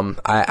know,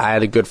 I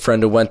had a good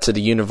friend who went to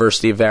the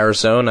University of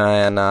Arizona,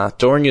 and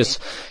during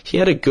he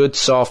had a good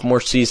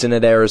sophomore season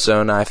at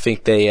Arizona. I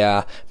think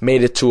they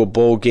made it to a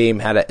bowl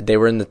game. They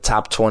were in the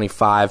top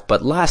 25.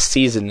 But last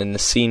season, in the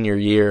senior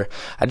year,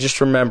 I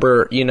just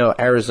remember, you know,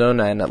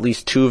 Arizona and at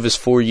least 2 of his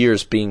 4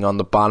 years being on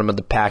the bottom of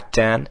the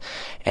Pac-10.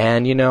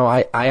 And, you know,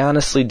 I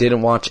honestly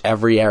didn't watch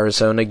every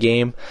Arizona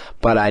game,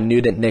 but I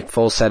knew that Nick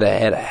Foles had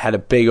a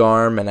big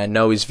arm, and I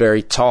know he's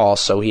very tall,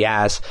 so he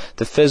has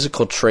the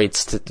physical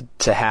traits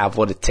to have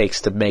what it takes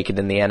to make it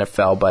in the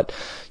NFL. But,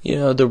 you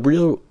know, the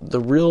real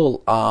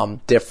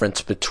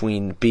difference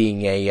between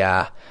being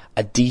a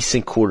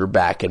decent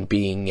quarterback and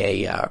being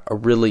a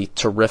really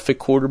terrific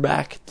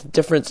quarterback, the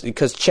difference,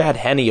 because Chad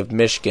Henne of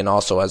Michigan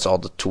also has all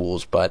the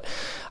tools, but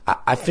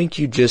I think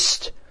you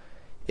just...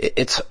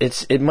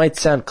 It might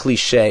sound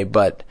cliche,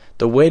 but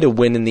the way to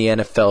win in the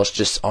NFL is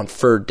just on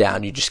third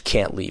down. You just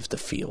can't leave the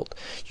field.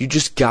 You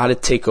just got to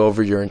take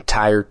over your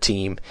entire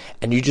team,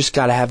 and you just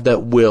got to have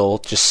that will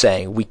just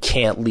saying, we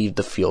can't leave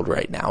the field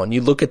right now. And you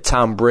look at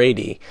Tom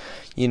Brady,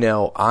 you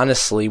know,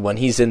 honestly, when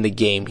he's in the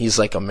game, he's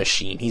like a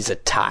machine. He's a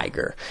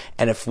tiger.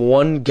 And if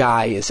one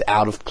guy is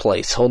out of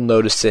place, he'll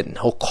notice it and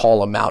he'll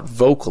call him out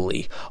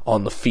vocally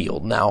on the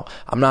field. Now,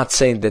 I'm not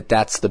saying that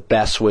that's the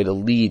best way to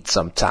lead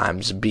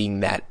sometimes,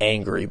 being that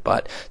angry,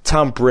 but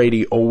Tom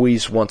Brady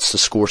always wants to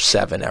score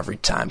 7 every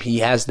time. He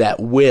has that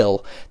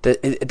will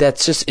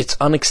that's just, it's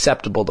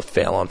unacceptable to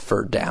fail on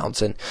third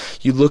downs. And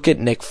you look at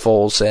Nick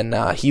Foles, and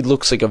he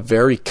looks like a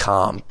very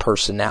calm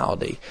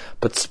personality,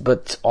 but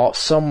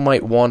some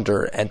might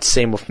wonder, and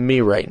same with me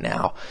right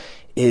now,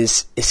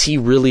 is he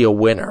really a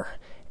winner?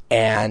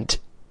 And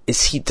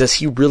does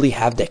he really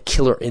have that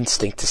killer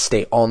instinct to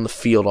stay on the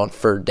field on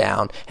third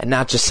down and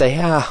not just say,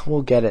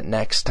 we'll get it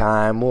next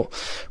time,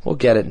 we'll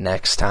get it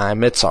next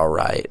time, it's all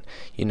right?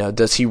 You know,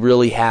 does he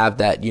really have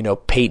that, you know,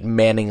 Peyton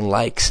Manning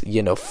likes,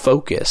 you know,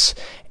 focus?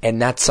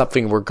 And that's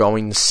something we're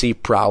going to see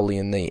probably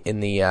in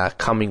the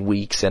coming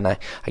weeks, and I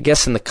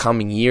guess in the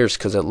coming years,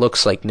 because it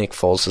looks like Nick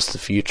Foles is the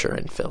future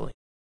in Philly.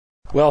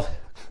 Well,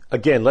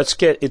 again, let's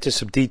get into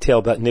some detail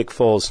about Nick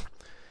Foles.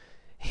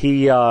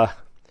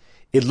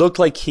 It looked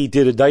like he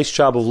did a nice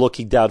job of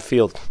looking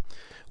downfield.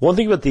 One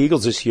thing about the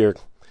Eagles this year,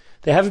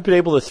 they haven't been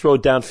able to throw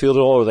downfield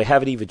at all, or they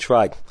haven't even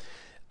tried.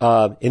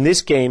 In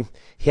this game,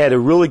 he had a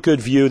really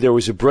good view. There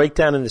was a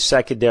breakdown in the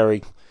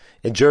secondary,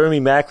 and Jeremy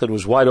Maclin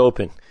was wide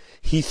open.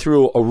 He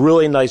threw a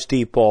really nice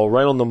deep ball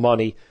right on the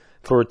money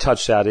for a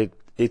touchdown.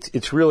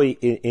 It's really,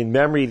 in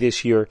memory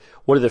this year,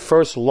 one of the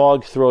first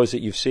log throws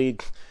that you've seen.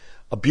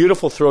 A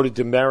beautiful throw to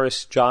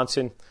Demaryius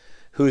Johnson,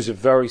 who's a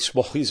very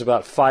small, he's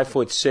about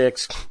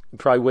 5'6",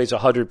 probably weighs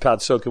 100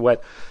 pounds soaking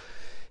wet.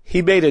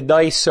 He made a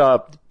nice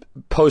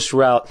post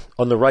route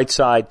on the right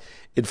side.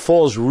 And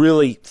Foles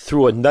really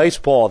threw a nice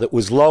ball that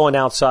was low and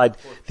outside.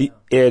 And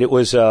it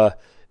was the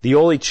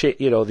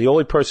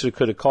only person who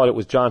could have caught it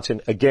was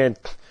Johnson. Again,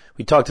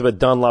 we talked about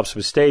Dunlap's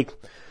mistake.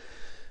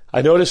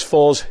 I noticed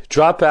Foles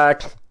drop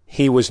back.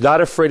 He was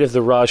not afraid of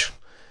the rush.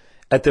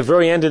 At the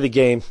very end of the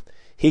game,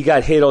 he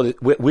got hit on.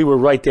 We were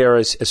right there,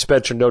 as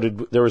Spencer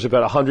noted. There was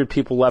about 100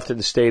 people left in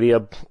the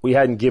stadium. We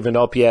hadn't given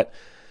up yet,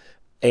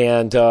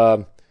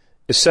 and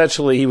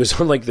essentially he was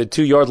on like the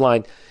 2-yard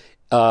line.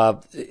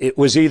 It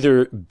was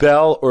either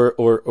Bell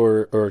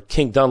or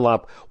King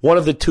Dunlap, one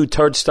of the 2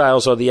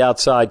 turnstiles on the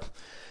outside.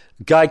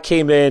 Guy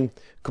came in,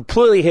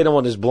 completely hit him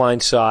on his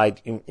blind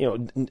side. And,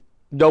 you know,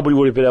 nobody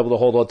would have been able to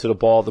hold on to the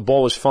ball. The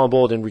ball was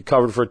fumbled and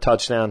recovered for a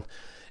touchdown,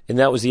 and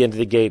that was the end of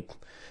the game.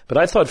 But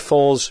I thought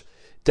Foles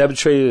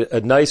demonstrated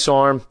a nice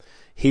arm.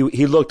 He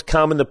looked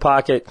calm in the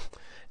pocket.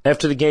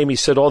 After the game, he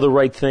said all the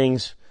right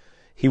things.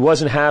 He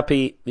wasn't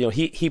happy. You know,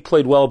 he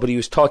played well, but he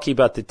was talking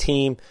about the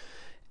team.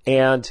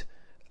 And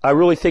I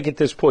really think at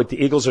this point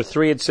the Eagles are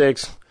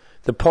 3-6.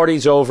 The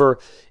party's over.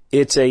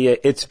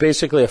 It's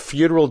basically a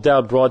funeral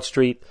down Broad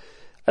Street.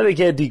 I think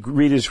Andy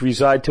Reid is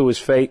resigned to his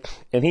fate,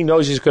 and he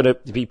knows he's going to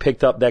be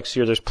picked up next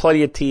year. There's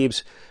plenty of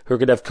teams who are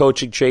going to have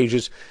coaching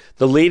changes.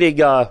 The leading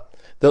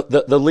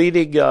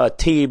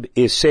team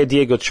is San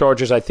Diego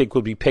Chargers. I think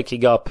will be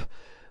picking up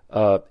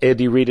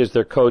Andy Reid as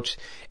their coach,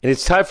 and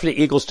it's time for the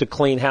Eagles to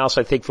clean house.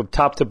 I think from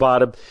top to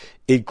bottom,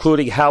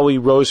 including Howie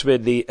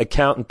Roseman, the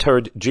accountant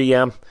turned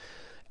GM,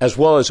 as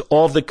well as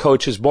all the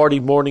coaches: Marty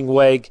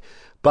Morningweg,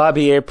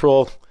 Bobby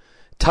April,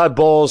 Todd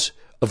Bowles.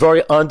 A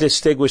very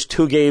undistinguished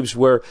 2 games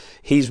where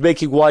he's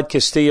making Juan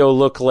Castillo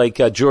look like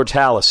George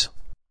Halas.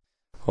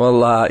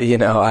 Well, I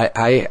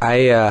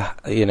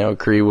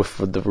agree with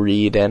the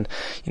read, and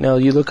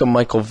you look at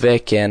Michael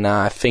Vick, and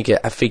I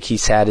think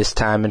he's had his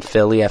time in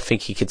Philly. I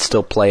think he could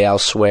still play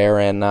elsewhere,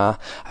 and I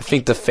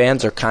think the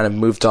fans are kind of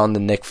moved on to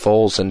Nick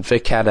Foles, and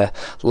Vick had a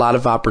lot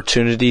of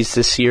opportunities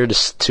this year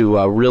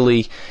to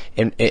really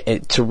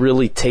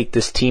take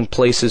this team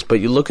places.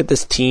 But you look at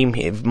this team,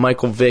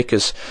 Michael Vick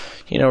is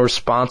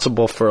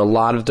responsible for a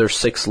lot of their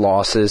 6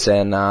 losses,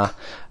 and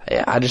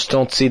I just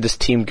don't see this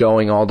team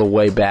going all the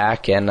way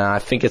back, and I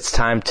think it's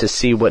time to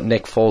see what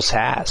Nick Foles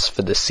has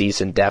for this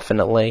season,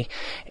 definitely.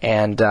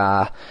 And,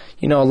 a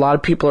lot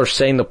of people are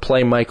saying to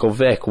play Michael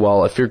Vick.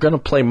 Well, if you're going to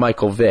play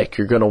Michael Vick,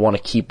 you're going to want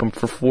to keep him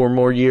for 4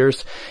 more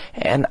years,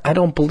 and I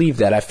don't believe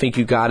that. I think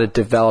you got to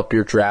develop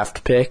your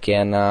draft pick,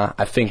 and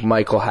I think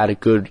Michael had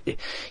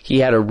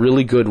a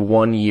really good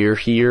 1 year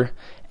here.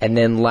 And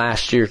then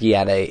last year he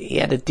had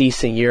a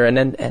decent year, and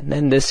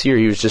then this year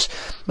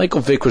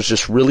Michael Vick was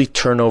just really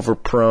turnover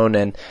prone,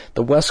 and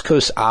the West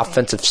Coast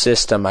offensive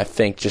system I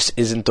think just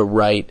isn't the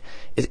right.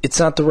 It's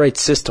not the right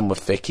system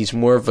with Vick. He's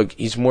more of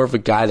a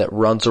guy that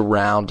runs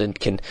around and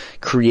can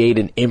create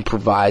and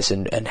improvise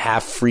and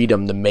have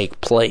freedom to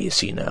make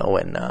plays,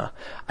 And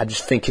I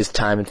just think his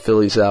time in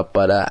Philly's up,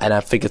 and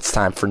I think it's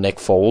time for Nick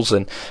Foles.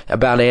 And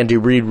about Andy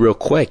Reid, real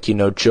quick,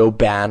 Joe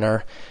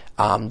Banner.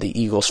 The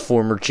Eagles'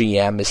 former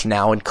GM is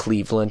now in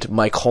Cleveland.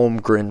 Mike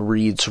Holmgren,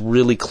 Reed's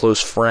really close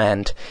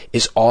friend,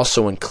 is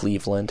also in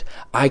Cleveland.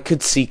 I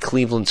could see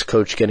Cleveland's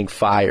coach getting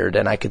fired,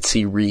 and I could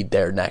see Reed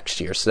there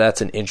next year. So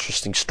that's an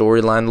interesting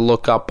storyline to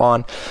look up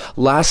on.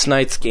 Last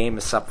night's game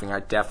is something I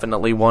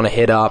definitely want to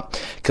hit up,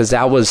 because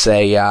that was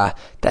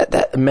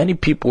that many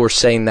people were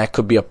saying that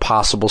could be a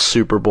possible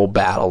Super Bowl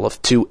battle of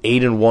 2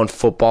 8-1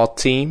 football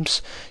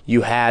teams.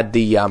 You had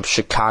the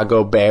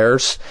Chicago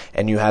Bears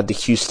and you had the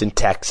Houston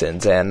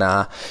Texans, and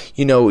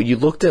you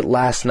looked at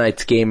last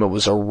night's game. It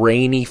was a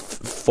rainy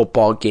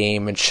football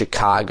game in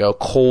Chicago,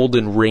 cold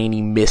and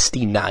rainy,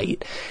 misty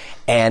night.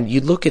 And you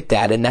look at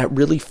that, and that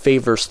really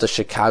favors the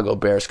Chicago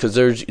Bears because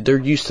they're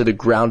used to the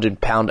ground and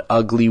pound,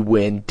 ugly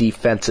win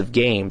defensive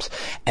games.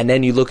 And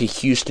then you look at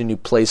Houston, who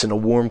plays in a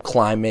warm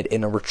climate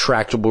in a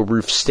retractable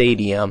roof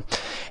stadium.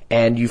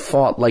 And you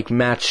thought like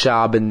Matt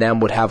Schaub and them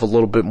would have a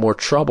little bit more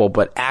trouble,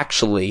 but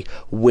actually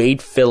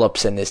Wade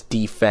Phillips and his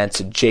defense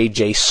and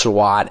J.J.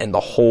 Swat and the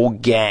whole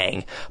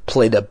gang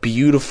played a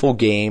beautiful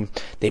game.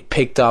 They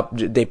picked off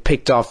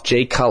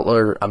Jay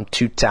Cutler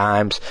 2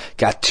 times,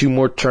 got 2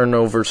 more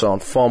turnovers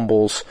on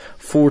fumbles,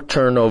 4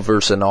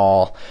 turnovers in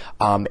all.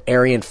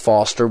 Arian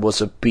Foster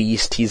was a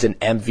beast. He's an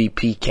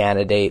MVP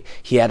candidate.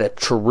 He had a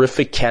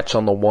terrific catch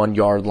on the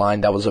 1-yard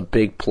line. That was a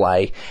big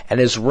play. And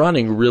his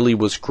running really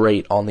was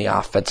great on the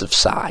offensive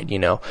side,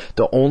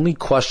 The only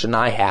question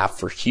I have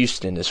for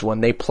Houston is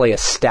when they play a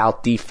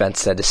stout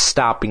defense that is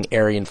stopping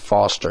Arian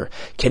Foster,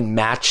 can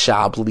Matt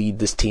Schaub lead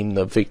this team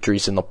to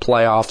victories in the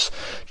playoffs?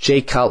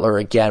 Jay Cutler,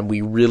 again, we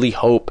really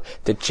hope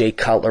that Jay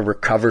Cutler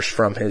recovers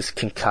from his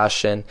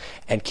concussion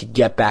and can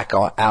get back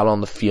out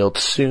on the field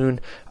soon.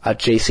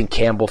 Jason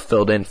Campbell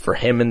filled in for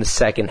him in the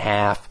second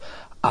half.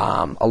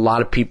 A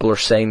lot of people are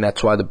saying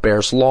that's why the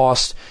Bears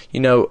lost.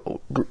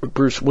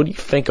 Bruce, what do you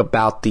think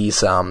about these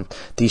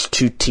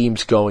 2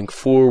 teams going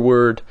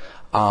forward?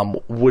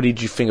 What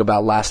did you think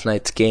about last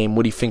night's game?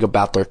 What do you think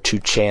about their 2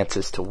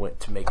 chances to win,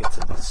 to make it to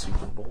the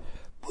Super Bowl?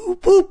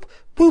 Boop, boop,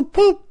 boop,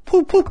 boop,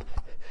 boop, boop.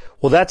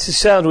 Well, that's the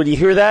sound. When you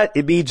hear that,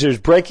 it means there's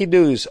breaking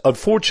news.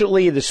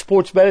 Unfortunately, in the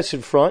sports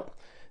medicine front,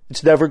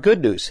 it's never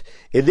good news.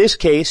 In this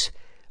case,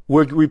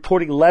 we're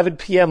reporting 11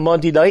 p.m.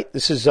 Monday night.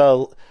 This is,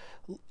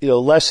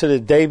 less than a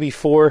day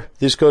before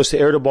this goes to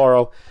air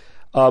tomorrow.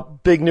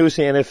 Big news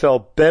in the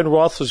NFL. Ben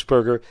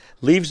Roethlisberger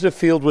leaves the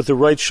field with a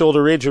right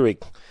shoulder injury.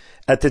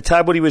 At the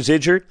time when he was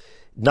injured,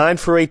 9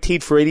 for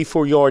 18 for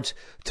 84 yards,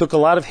 took a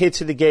lot of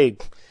hits in the game.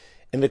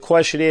 And the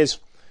question is,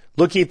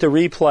 looking at the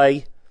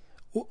replay,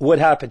 what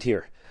happened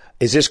here?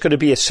 Is this going to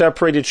be a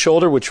separated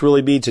shoulder, which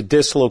really means a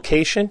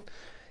dislocation?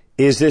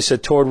 Is this a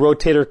torn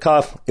rotator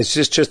cuff? Is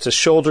this just a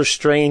shoulder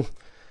strain?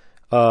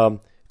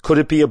 Could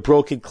it be a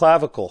broken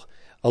clavicle,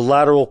 a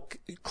lateral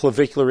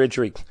clavicular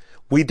injury?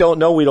 We don't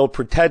know. We don't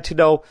pretend to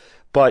know.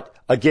 But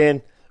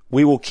again,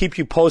 we will keep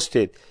you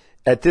posted.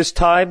 At this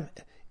time,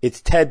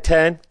 it's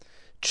 10-10.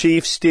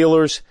 Chiefs,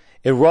 Steelers,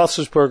 and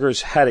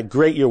Roethlisberger's had a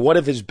great year, one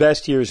of his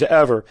best years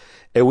ever,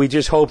 and we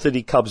just hope that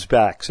he comes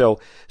back.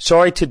 So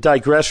sorry to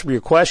digress from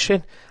your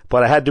question,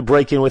 but I had to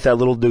break in with that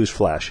little news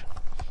flash.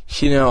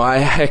 I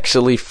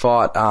actually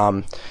thought,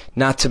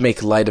 not to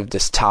make light of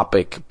this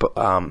topic,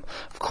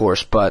 of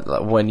course,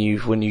 but when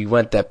you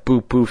went that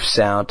boop boop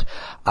sound,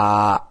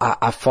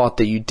 I thought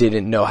that you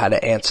didn't know how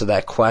to answer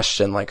that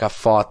question. Like I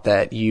thought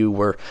that you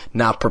were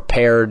not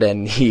prepared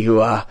and you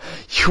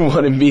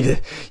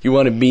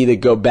wanted me to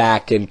go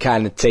back and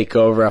kind of take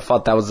over. I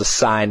thought that was a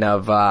sign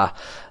of,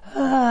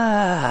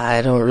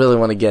 I don't really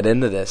want to get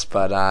into this,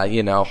 but,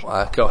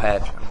 go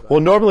ahead. Well,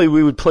 normally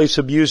we would play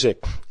some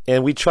music,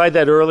 and we tried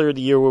that earlier in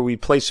the year where we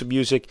play some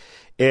music,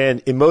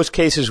 and in most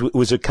cases it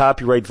was a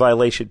copyright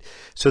violation.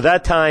 So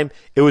that time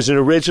it was an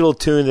original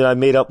tune that I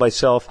made up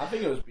myself. I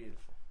think it was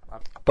beautiful.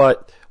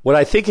 But what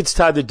I think it's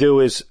time to do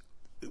is,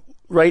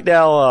 right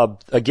now,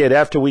 again,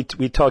 after we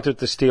talked with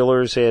the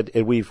Steelers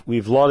and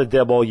we've lauded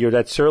them all year,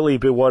 that's certainly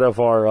been one of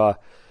our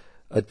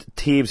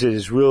teams that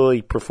has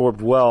really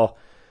performed well.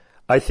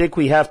 I think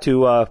we have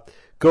to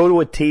go to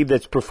a team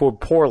that's performed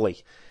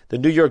poorly. The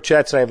New York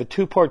Jets. I have a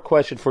two-part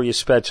question for you,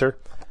 Spencer.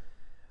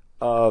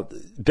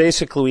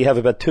 Basically, we have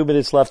about 2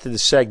 minutes left in the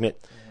segment.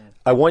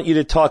 I want you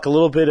to talk a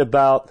little bit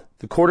about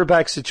the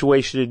quarterback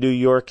situation in New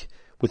York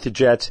with the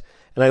Jets,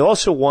 and I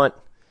also want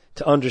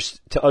to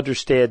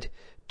understand,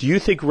 do you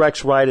think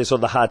Rex Ryan is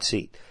on the hot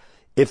seat?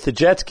 If the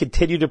Jets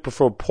continue to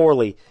perform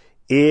poorly,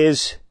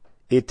 is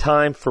it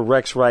time for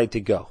Rex Ryan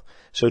to go?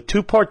 So,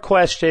 two-part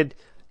question.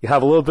 You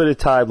have a little bit of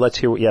time. Let's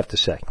hear what you have to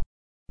say.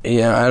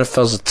 Yeah,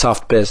 NFL's a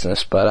tough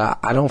business, but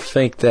I don't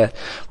think that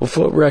with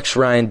what Rex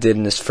Ryan did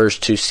in his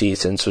first 2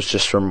 seasons was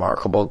just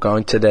remarkable.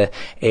 Going to the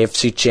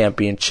AFC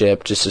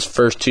Championship, just his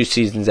first 2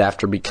 seasons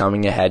after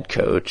becoming a head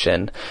coach,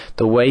 and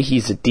the way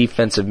he's a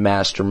defensive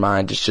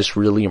mastermind is just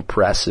really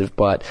impressive.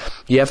 But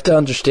you have to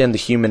understand the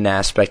human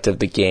aspect of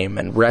the game,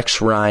 and Rex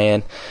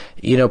Ryan,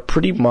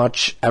 pretty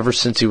much ever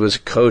since he was a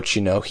coach,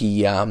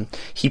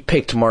 he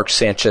picked Mark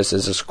Sanchez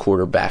as his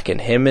quarterback,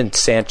 and him and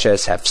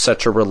Sanchez have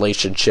such a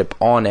relationship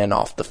on and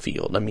off the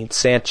field. I mean,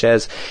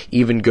 Sanchez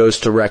even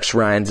goes to Rex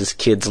Ryan's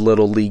kids'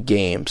 little league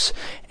games,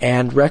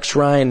 and Rex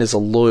Ryan is a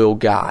loyal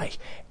guy.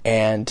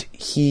 And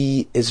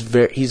I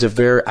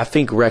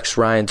think Rex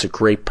Ryan's a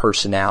great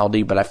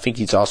personality, but I think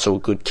he's also a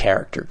good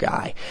character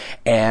guy.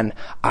 And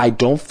I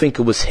don't think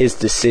it was his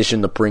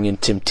decision to bring in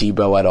Tim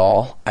Tebow at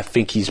all. I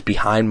think he's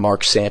behind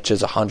Mark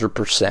Sanchez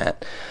 100%.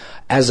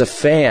 As a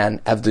fan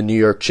of the New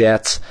York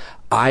Jets,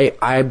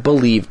 I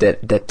believe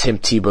that Tim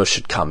Tebow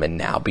should come in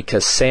now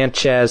because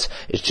Sanchez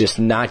is just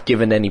not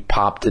giving any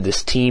pop to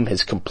this team.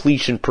 His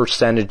completion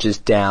percentage is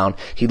down.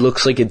 He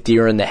looks like a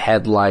deer in the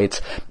headlights,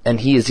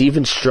 and he is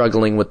even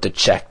struggling with the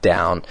check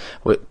down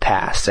with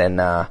pass.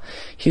 And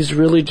he's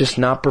really just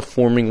not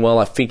performing well.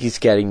 I think he's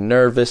getting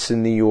nervous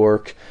in New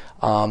York.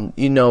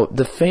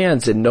 The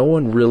fans, and no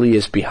one really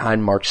is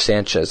behind Mark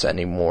Sanchez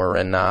anymore.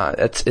 And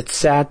it's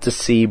sad to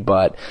see,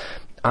 but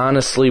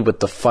honestly, with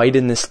the fight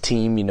in this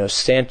team,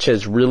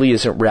 Sanchez really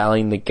isn't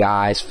rallying the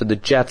guys. For the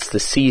Jets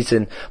this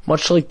season,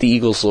 much like the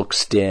Eagles,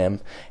 looks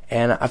dim.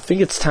 And I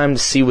think it's time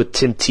to see what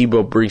Tim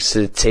Tebow brings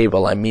to the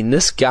table. I mean,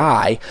 this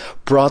guy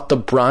brought the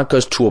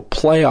Broncos to a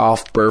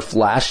playoff berth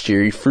last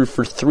year. He threw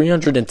for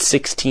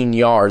 316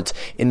 yards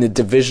in the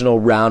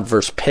divisional round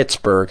versus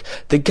Pittsburgh.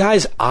 The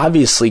guy's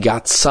obviously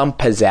got some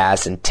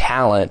pizzazz and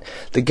talent.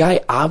 The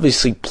guy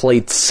obviously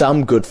played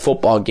some good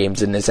football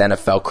games in his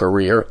NFL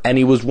career, and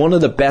he was one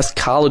of the best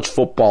college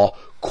football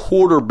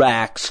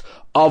quarterbacks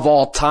of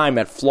all time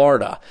at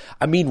Florida.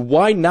 I mean,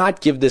 why not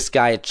give this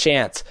guy a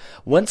chance?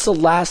 When's the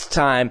last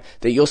time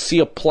that you'll see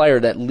a player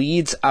that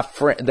leads a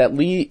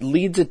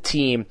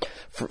team,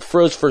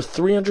 throws for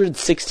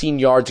 316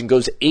 yards and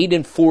goes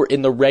 8-4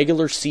 in the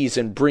regular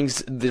season,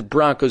 brings the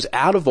Broncos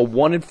out of a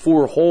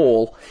 1-4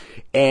 hole,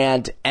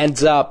 and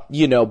ends up,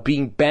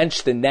 being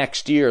benched the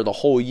next year, the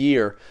whole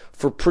year,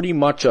 for pretty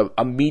much a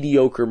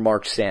mediocre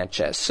Mark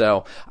Sanchez.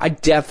 So I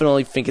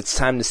definitely think it's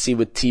time to see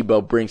what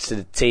Tebow brings to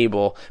the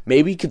table.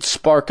 Maybe he could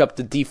spark up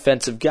the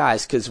defensive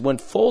guys, because when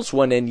Foles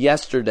went in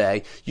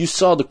yesterday, you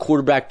saw the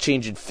quarterback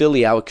change in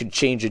Philly, how it could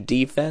change a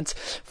defense.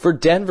 For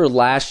Denver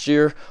last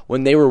year,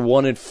 when they were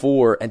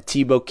 1-4 and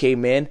Tebow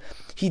came in,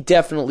 he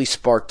definitely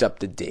sparked up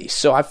the D.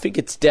 So I think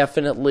it's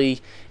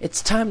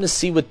time to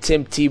see what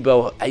Tim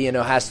Tebow,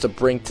 has to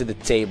bring to the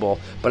table.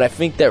 But I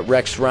think that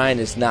Rex Ryan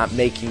is not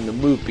making the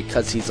move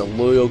because he's a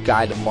loyal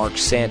guy to Mark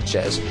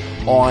Sanchez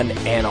on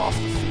and off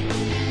the field.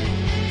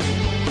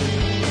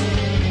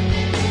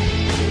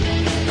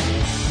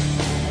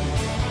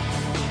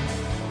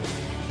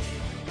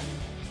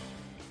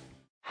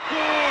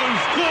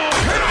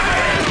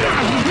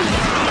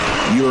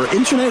 Your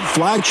internet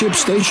flagship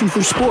station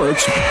for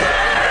sports.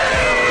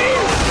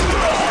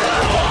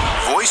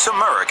 Voice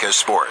America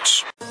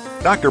Sports.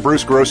 Dr.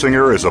 Bruce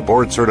Grossinger is a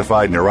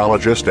board-certified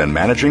neurologist and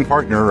managing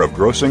partner of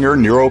Grossinger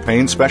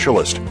Neuropain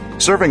Specialist,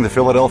 serving the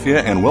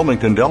Philadelphia and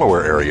Wilmington,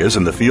 Delaware areas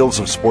in the fields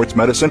of sports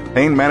medicine,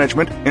 pain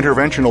management,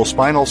 interventional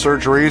spinal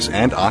surgeries,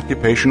 and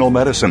occupational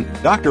medicine.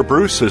 Dr.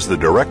 Bruce is the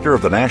director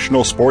of the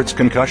National Sports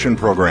Concussion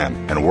Program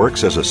and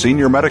works as a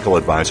senior medical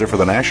advisor for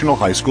the National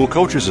High School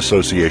Coaches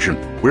Association.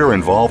 We're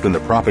involved in the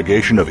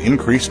propagation of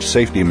increased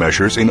safety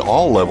measures in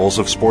all levels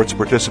of sports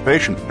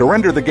participation to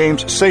render the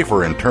games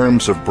safer in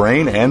terms of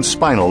brain and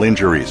spinal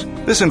injuries.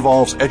 This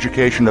involves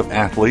education of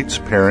athletes,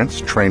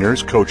 parents,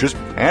 trainers, coaches,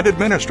 and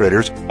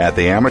administrators at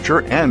the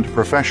amateur and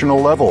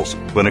professional levels.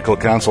 Clinical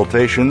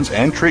consultations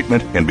and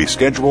treatment can be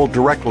scheduled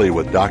directly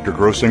with Dr.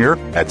 Grossinger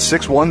at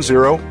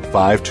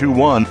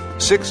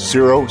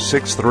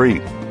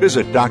 610-521-6063.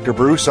 Visit Dr.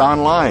 Bruce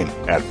online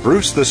at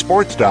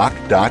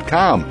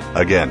brucethesportsdoc.com.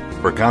 Again,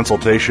 for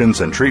consultations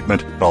and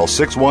treatment, call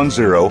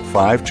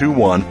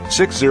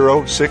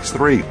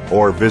 610-521-6063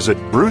 or visit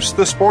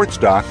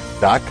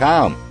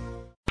brucethesportsdoc.com.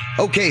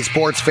 Okay,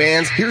 sports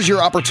fans, here's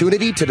your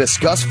opportunity to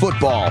discuss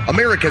football,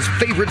 America's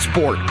favorite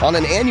sport. On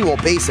an annual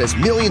basis,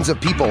 millions of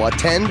people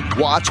attend,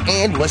 watch,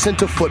 and listen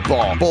to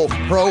football, both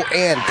pro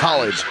and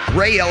college.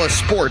 Ray Ellis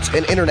Sports,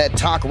 an internet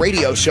talk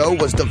radio show,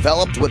 was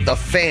developed with the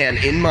fan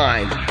in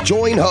mind.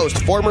 Join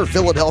host, former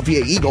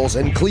Philadelphia Eagles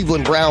and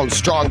Cleveland Browns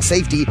strong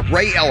safety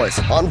Ray Ellis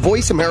on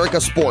Voice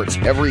America Sports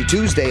every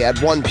Tuesday at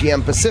 1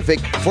 p.m. Pacific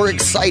for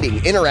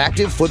exciting,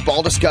 interactive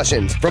football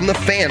discussions from the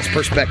fans'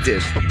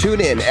 perspective.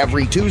 Tune in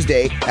every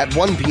Tuesday at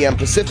 1 p.m.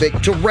 Pacific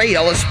to Ray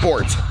Ellis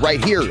Sports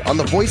right here on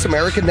the Voice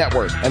America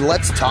Network, and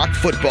let's talk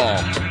football.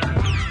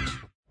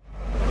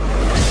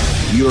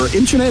 Your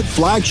internet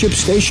flagship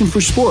station for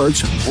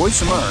sports,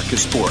 Voice America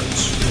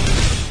Sports.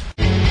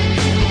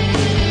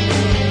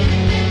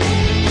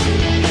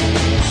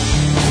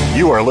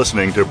 You are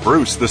listening to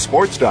Bruce the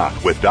Sports Doc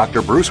with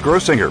Dr. Bruce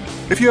Grossinger.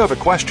 If you have a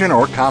question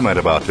or comment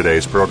about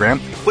today's program,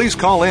 please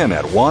call in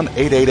at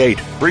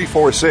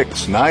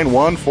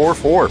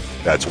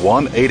 1-888-346-9144. That's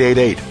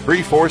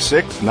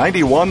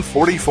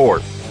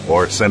 1-888-346-9144.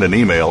 Or send an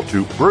email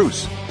to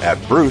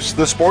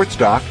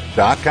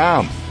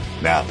bruce@brucethesportsdoc.com.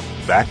 Now,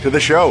 back to the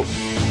show.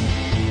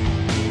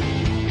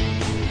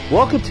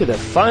 Welcome to the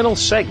final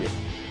segment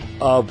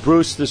of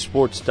Bruce the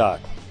Sports Doc.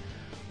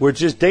 We're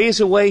just days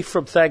away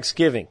from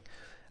Thanksgiving.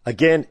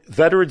 Again,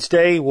 Veterans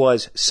Day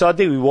was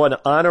Sunday. We want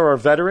to honor our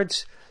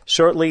veterans.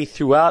 Certainly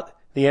throughout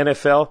the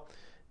NFL,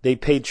 they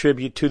paid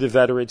tribute to the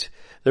veterans.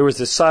 There was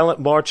the silent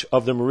march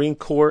of the Marine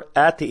Corps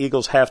at the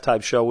Eagles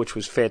halftime show, which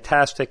was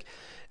fantastic,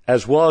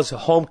 as well as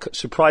a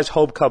surprise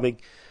homecoming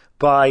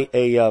by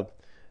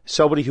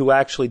somebody who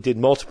actually did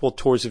multiple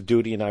tours of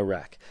duty in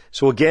Iraq.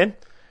 So again,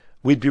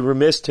 we'd be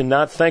remiss to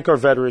not thank our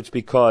veterans,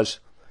 because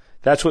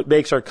that's what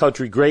makes our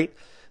country great,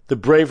 the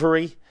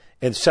bravery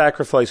and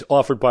sacrifice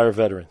offered by our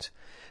veterans.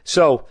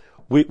 So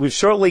we've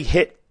certainly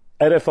hit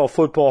NFL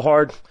football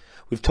hard.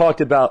 We've talked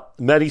about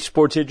many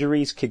sports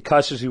injuries,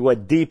 concussions. We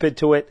went deep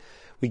into it.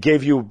 We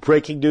gave you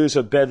breaking news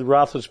of Ben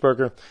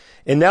Roethlisberger.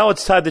 And now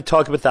it's time to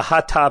talk about the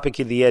hot topic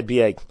in the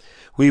NBA.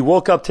 We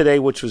woke up today,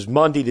 which was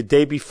Monday, the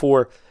day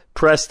before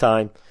press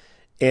time,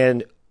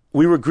 and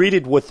we were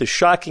greeted with the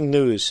shocking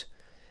news,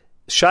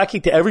 shocking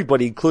to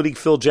everybody, including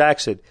Phil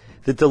Jackson,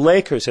 that the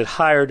Lakers had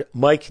hired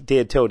Mike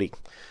D'Antoni.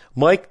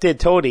 Mike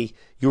D'Antoni,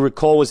 you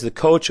recall, was the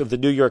coach of the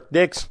New York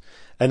Knicks,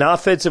 an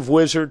offensive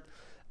wizard,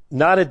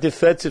 not a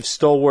defensive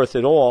stalwart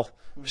at all,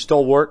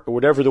 stalwart or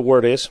whatever the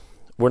word is,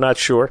 we're not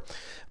sure.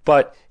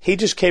 But he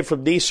just came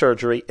from knee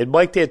surgery, and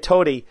Mike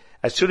D'Antoni,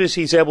 as soon as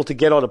he's able to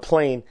get on a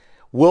plane,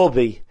 will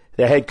be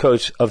the head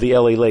coach of the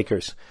LA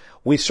Lakers.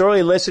 We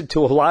certainly listened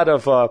to a lot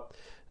of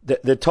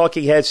the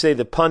talking heads today,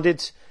 the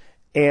pundits,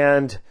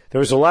 and there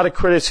was a lot of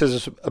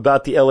criticism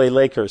about the LA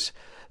Lakers.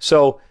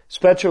 So,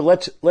 Spencer,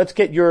 let's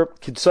get your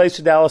concise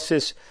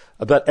analysis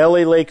about LA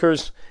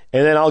Lakers,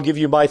 and then I'll give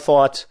you my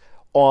thoughts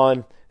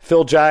on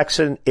Phil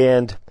Jackson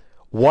and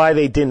why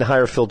they didn't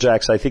hire Phil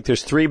Jackson. I think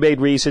there's three main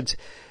reasons.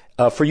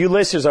 For you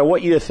listeners, I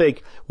want you to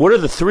think, what are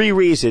the three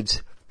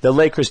reasons the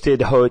Lakers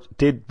did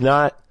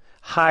not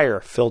hire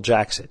Phil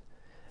Jackson?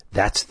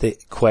 That's the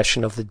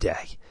question of the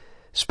day.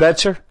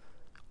 Spencer,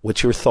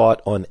 what's your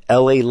thought on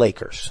LA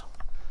Lakers?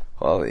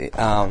 Well,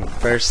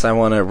 first I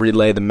want to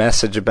relay the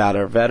message about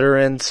our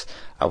veterans.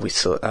 We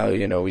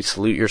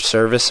salute your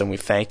service and we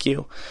thank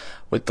you.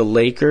 With the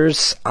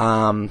Lakers,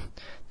 the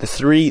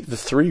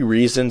three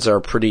reasons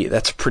are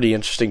that's a pretty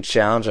interesting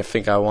challenge. I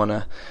think I want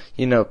to,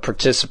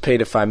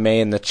 participate if I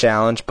may in the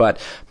challenge. But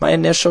my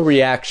initial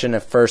reaction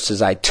at first is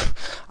I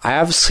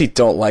obviously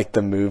don't like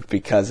the move,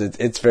 because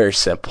it's very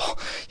simple.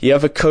 You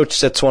have a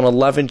coach that's won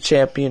 11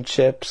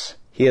 championships.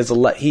 He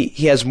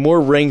has more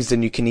rings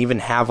than you can even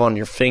have on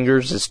your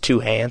fingers, his two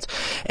hands.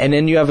 And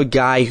then you have a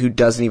guy who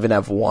doesn't even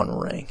have one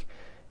ring.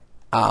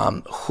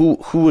 Who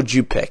would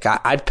you pick?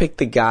 I'd pick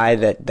the guy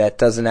that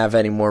doesn't have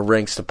any more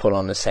rings to put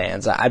on his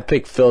hands. I'd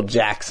pick Phil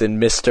Jackson,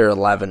 Mr.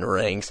 11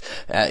 rings.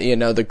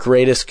 The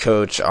greatest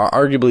coach,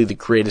 arguably the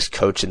greatest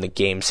coach in the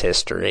game's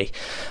history.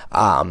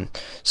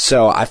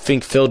 So I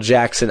think Phil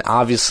Jackson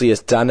obviously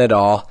has done it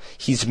all.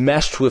 He's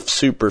meshed with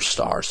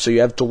superstars. So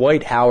you have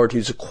Dwight Howard,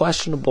 who's a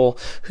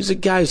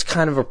guy who's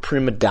kind of a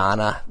prima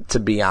donna,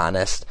 to be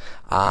honest.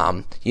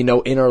 In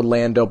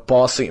Orlando,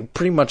 Boston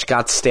pretty much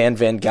got Stan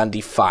Van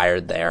Gundy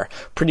fired there.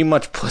 Pretty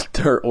much put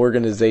their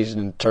organization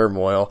in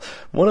turmoil.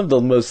 One of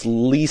the most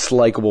least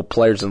likable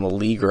players in the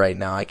league right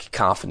now, I can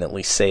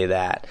confidently say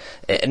that.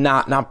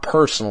 Not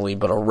personally,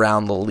 but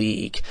around the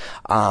league.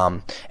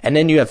 And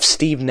then you have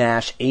Steve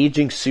Nash,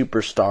 aging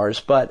superstars.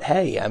 But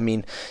hey,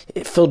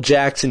 Phil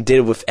Jackson did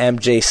it with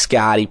MJ,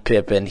 Scottie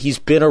Pippen. He's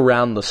been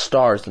around the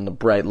stars and the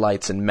bright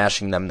lights and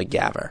meshing them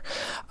together.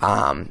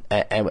 And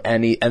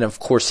of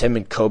course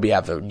him and Kobe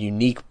have a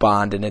unique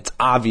bond, and it's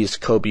obvious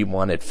Kobe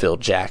wanted Phil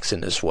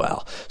Jackson as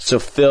well. So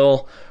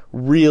Phil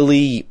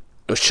really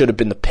should have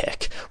been the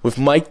pick. With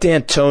Mike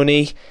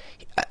D'Antoni,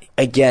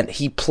 again,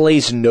 he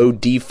plays no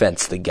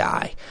defense, the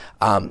guy.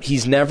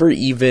 He's never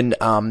even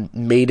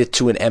made it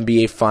to an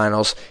NBA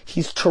Finals.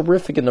 He's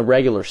terrific in the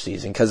regular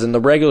season, because in the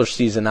regular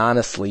season,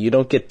 honestly, you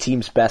don't get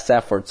teams' best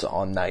efforts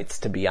on nights,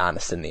 to be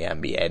honest, in the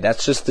NBA.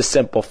 That's just the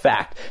simple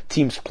fact.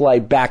 Teams play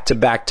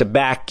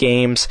back-to-back-to-back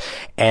games,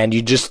 and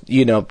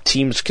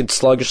teams can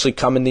sluggishly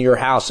come into your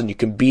house, and you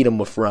can beat them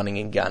with running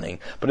and gunning.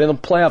 But in the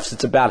playoffs,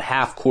 it's about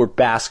half-court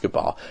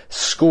basketball,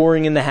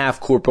 scoring in the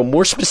half-court, but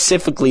more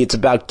specifically, it's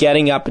about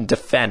getting up and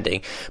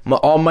defending.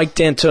 All Mike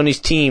D'Antoni's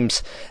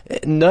teams,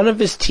 none of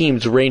his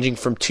teams ranging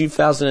from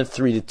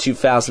 2003 to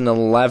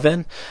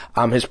 2011,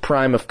 his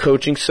prime of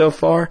coaching so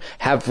far,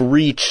 have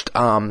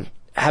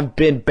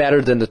been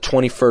better than the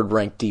 23rd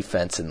ranked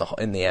defense in the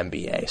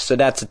NBA. So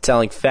that's a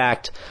telling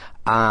fact.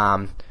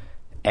 And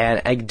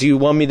do you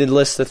want me to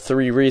list the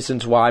 3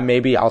 reasons why?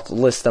 Maybe I'll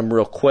list them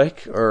real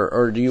quick,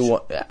 or do you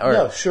want?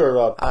 No,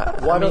 sure.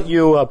 Why don't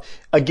you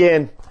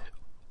again?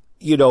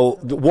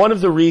 One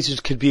of the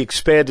reasons could be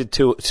expanded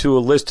to a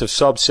list of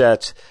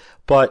subsets,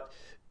 but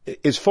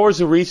as far as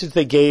the reasons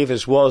they gave,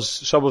 as well as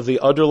some of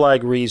the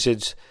underlying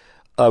reasons,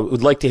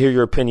 would like to hear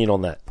your opinion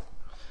on that.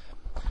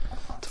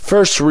 The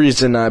first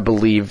reason, I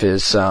believe,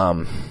 is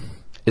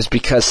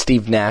because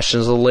Steve Nash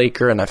is a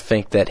Laker, and I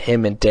think that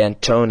him and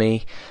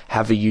D'Antoni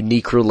have a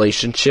unique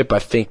relationship. I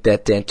think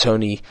that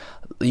D'Antoni,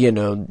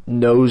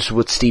 knows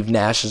what Steve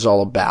Nash is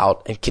all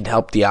about and can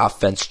help the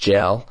offense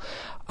gel.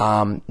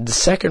 The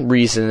second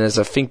reason is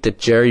I think that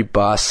Jerry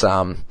Buss,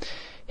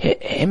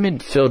 him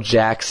and Phil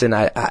Jackson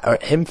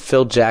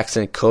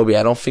and Kobe,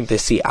 I don't think they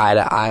see eye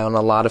to eye on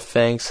a lot of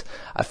things.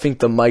 I think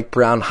the Mike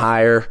Brown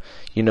hire,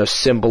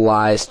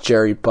 symbolized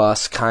Jerry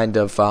Buss kind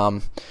of,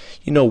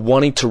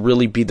 wanting to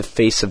really be the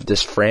face of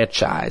this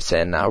franchise,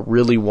 and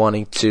really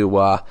wanting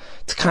to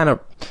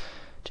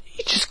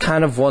he just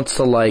kind of wants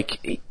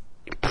to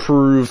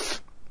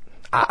prove,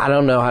 I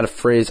don't know how to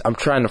phrase, I'm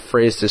trying to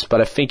phrase this, but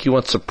I think he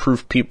wants to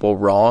prove people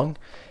wrong,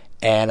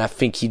 and I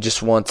think he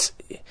just wants,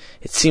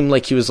 it seemed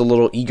like he was a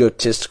little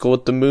egotistical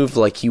with the move,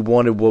 like he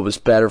wanted what was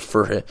better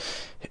for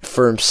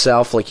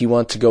himself, like he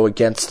wanted to go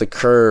against the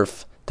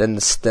curve than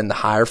the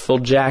hire Phil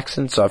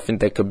Jackson. So I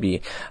think that could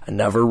be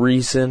another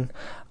reason.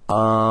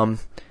 And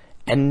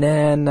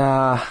then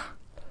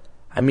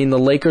the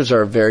Lakers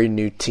are a very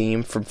new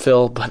team from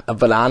Phil,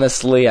 but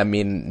honestly,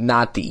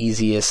 not the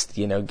easiest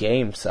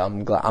game. So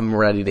I'm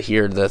ready to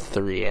hear the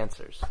 3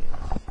 answers.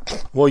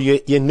 Well,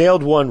 you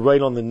nailed one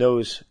right on the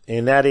nose,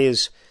 and that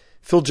is,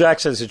 Phil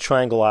Jackson has a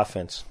triangle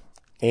offense,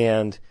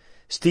 and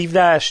Steve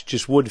Nash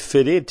just wouldn't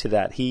fit into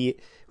that. He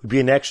would be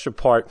an extra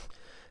part.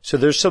 So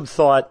there's some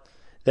thought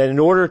that in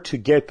order to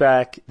get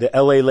back the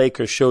LA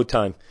Lakers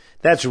showtime,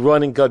 that's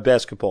run and gun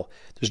basketball.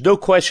 There's no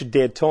question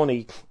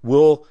D'Antoni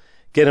will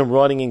get him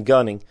running and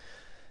gunning.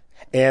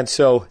 And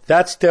so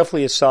that's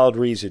definitely a solid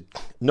reason.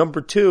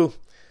 Number 2,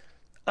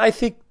 I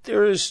think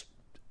there's,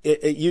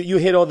 you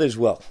hit on this as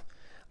well.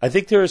 I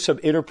think there is some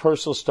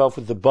interpersonal stuff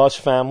with the Buss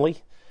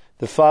family,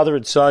 the father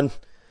and son.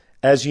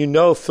 As you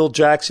know, Phil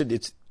Jackson,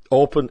 it's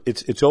open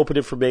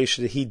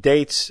information that he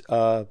dates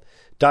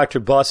Dr.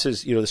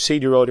 Buss's, the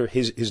senior owner,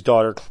 his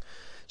daughter.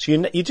 So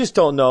you just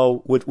don't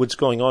know what's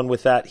going on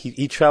with that.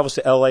 He travels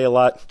to LA a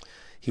lot.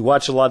 He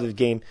watched a lot of the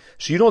game.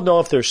 So you don't know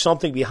if there's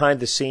something behind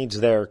the scenes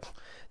there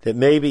that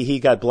maybe he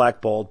got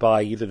blackballed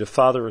by either the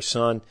father or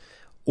son,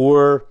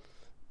 or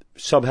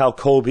somehow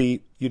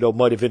Kobe,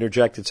 might have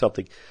interjected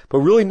something. But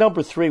really,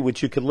 number 3,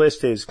 which you could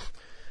list, is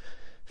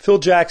Phil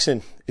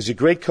Jackson is a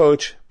great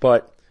coach,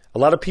 but a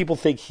lot of people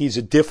think he's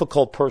a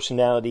difficult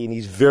personality and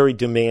he's very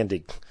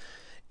demanding.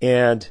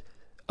 And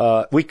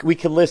we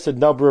can list a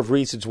number of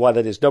reasons why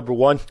that is. Number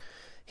 1,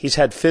 he's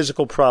had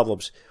physical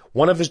problems.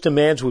 One of his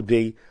demands would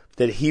be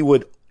that he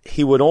would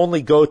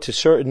only go to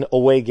certain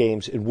away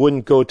games and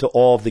wouldn't go to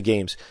all of the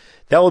games.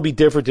 That would be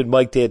different than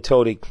Mike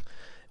D'Antoni.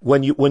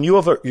 When you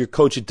have your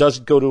coach that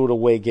doesn't go to an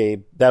away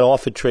game, that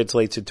often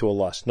translates into a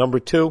loss. Number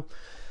 2,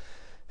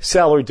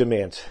 salary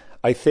demands.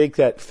 I think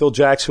that Phil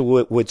Jackson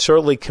would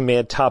certainly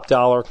command top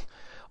dollar,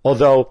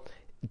 although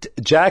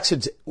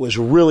Jackson was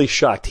really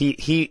shocked.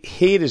 He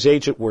and his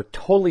agent were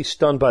totally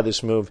stunned by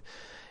this move.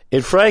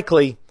 And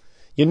frankly,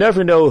 you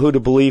never know who to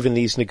believe in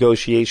these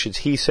negotiations.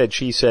 He said,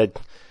 she said.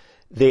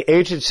 The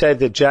agent said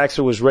that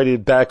Jackson was ready to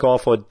back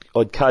off on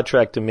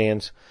contract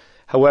demands.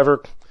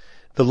 However,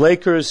 the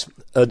Lakers,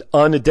 an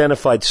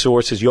unidentified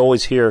source, as you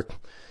always hear,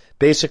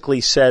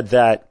 basically said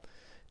that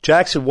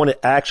Jackson wanted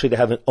actually to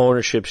have an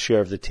ownership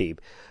share of the team.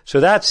 So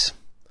that's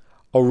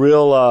a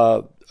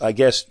real, I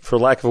guess, for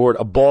lack of a word,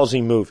 a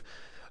ballsy move.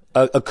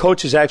 A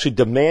coach is actually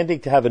demanding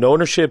to have an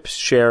ownership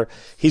share.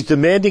 He's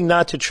demanding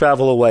not to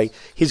travel away.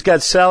 He's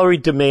got salary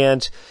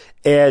demands,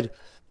 and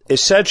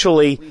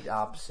essentially complete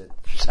opposite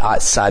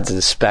sides of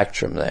the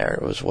spectrum there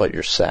was what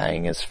you're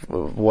saying, is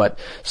what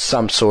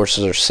some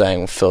sources are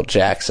saying with Phil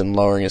Jackson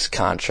lowering his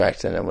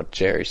contract, and then what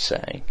Jerry's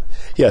saying.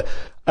 Yeah,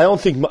 I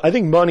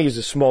think money is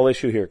a small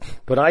issue here,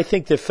 but I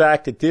think the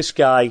fact that this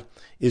guy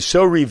is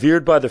so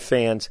revered by the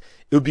fans,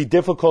 it would be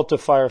difficult to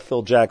fire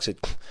Phil Jackson.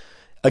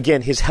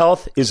 Again, his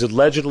health is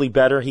allegedly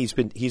better. He's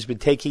been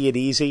taking it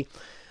easy,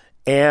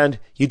 and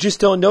you just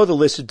don't know the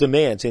list of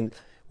demands. And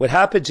what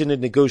happens in a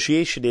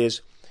negotiation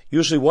is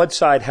usually one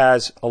side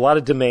has a lot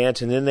of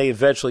demands, and then they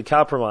eventually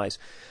compromise.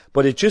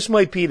 But it just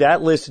might be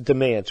that list of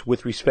demands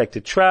with respect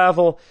to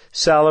travel,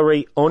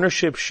 salary,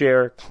 ownership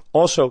share,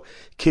 also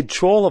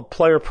control of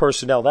player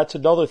personnel. That's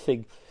another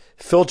thing.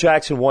 Phil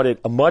Jackson wanted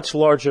a much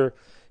larger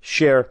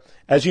share.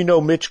 As you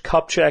know, Mitch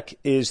Kupchak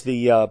is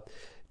the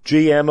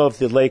GM of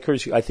the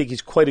Lakers. I think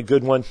he's quite a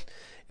good one.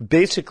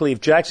 Basically, if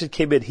Jackson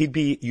came in, he'd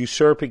be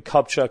usurping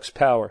Kupchak's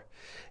power.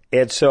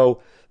 And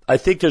so I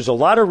think there's a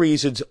lot of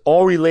reasons,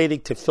 all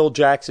relating to Phil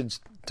Jackson's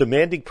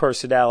demanding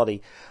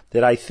personality,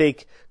 that I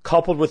think,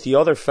 coupled with the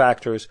other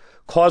factors,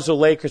 caused the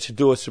Lakers to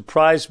do a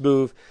surprise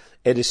move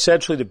and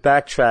essentially to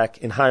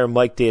backtrack and hire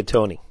Mike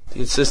D'Antoni.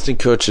 The assistant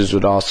coaches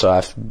would also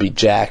have to be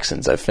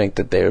Jacksons. I think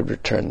that they would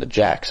return to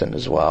Jackson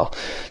as well.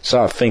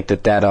 So I think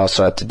that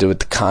also had to do with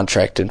the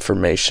contract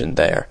information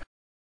there.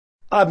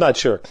 I'm not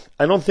sure.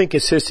 I don't think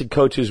assistant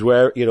coaches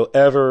were,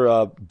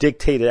 ever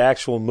dictate an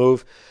actual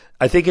move.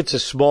 I think it's a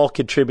small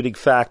contributing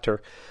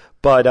factor.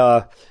 But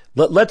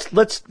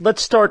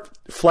let's start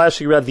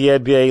flashing around the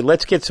NBA.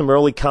 Let's get some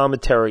early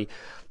commentary.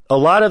 A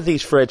lot of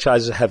these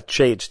franchises have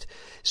changed.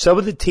 Some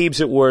of the teams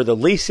that were the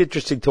least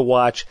interesting to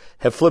watch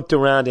have flipped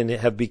around and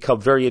have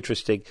become very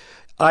interesting.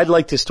 I'd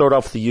like to start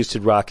off with the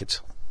Houston Rockets.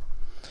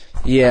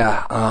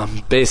 Yeah,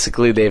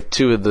 basically they have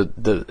two of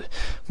the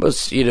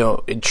most,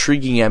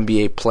 intriguing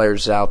NBA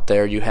players out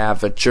there. You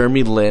have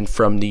Jeremy Lin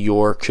from New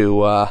York,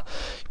 who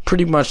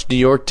pretty much New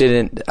York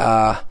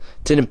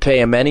didn't pay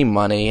him any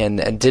money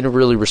and didn't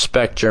really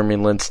respect Jeremy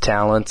Lin's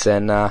talents,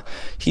 and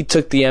he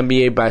took the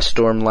NBA by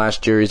storm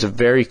last year. He's a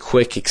very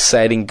quick,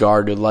 exciting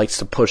guard who likes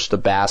to push the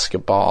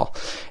basketball,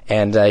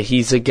 and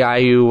he's a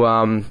guy who,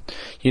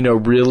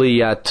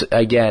 really,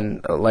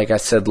 again, like I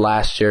said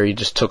last year, he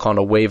just took on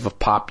a wave of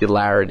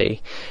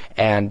popularity,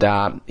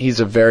 and he's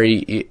a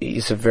very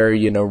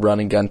run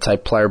and gun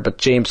type player. But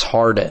James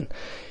Harden,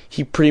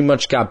 he pretty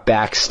much got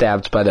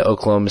backstabbed by the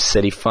Oklahoma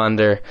City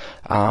Thunder.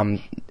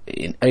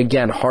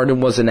 Again,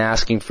 Harden wasn't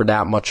asking for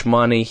that much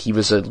money. He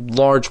was a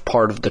large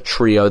part of the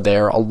trio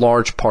there, a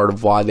large part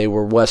of why they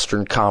were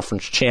Western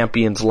Conference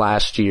champions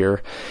last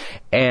year.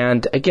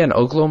 And again,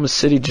 Oklahoma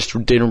City just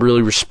didn't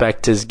really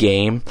respect his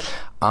game.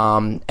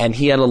 And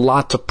he had a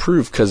lot to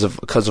prove because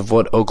of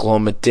what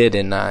Oklahoma did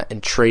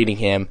in trading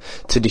him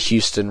to the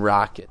Houston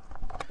Rockets.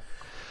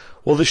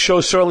 Well, the show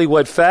certainly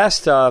went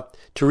fast. To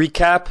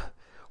recap,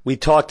 we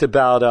talked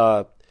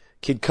about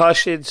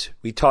concussions.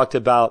 We talked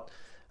about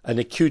an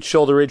acute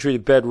shoulder injury to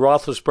Ben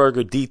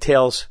Roethlisberger.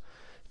 Details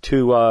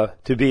to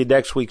be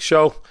next week's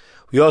show.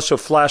 We also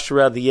flashed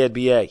around the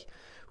NBA.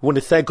 We want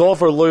to thank all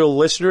of our loyal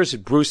listeners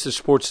at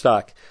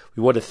Brucethesportsdoc.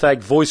 We want to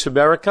thank Voice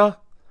America,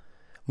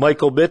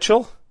 Michael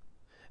Mitchell,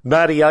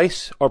 Matty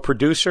Ice, our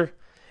producer,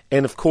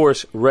 and of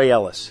course, Ray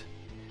Ellis.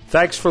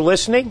 Thanks for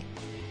listening,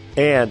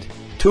 and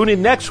tune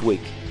in next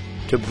week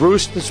to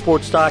Bruce the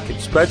Sports Doc and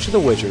Spencer the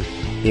Wizard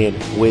in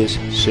Wiz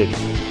City.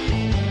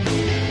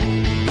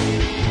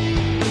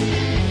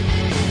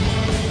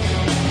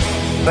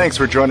 Thanks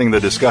for joining the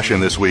discussion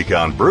this week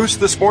on Bruce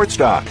the Sports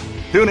Doc.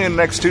 Tune in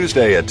next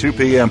Tuesday at 2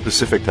 p.m.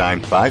 Pacific Time,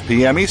 5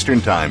 p.m.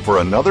 Eastern Time for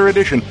another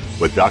edition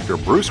with Dr.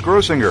 Bruce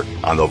Grossinger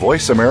on the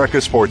Voice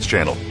America Sports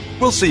Channel.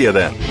 We'll see you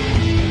then.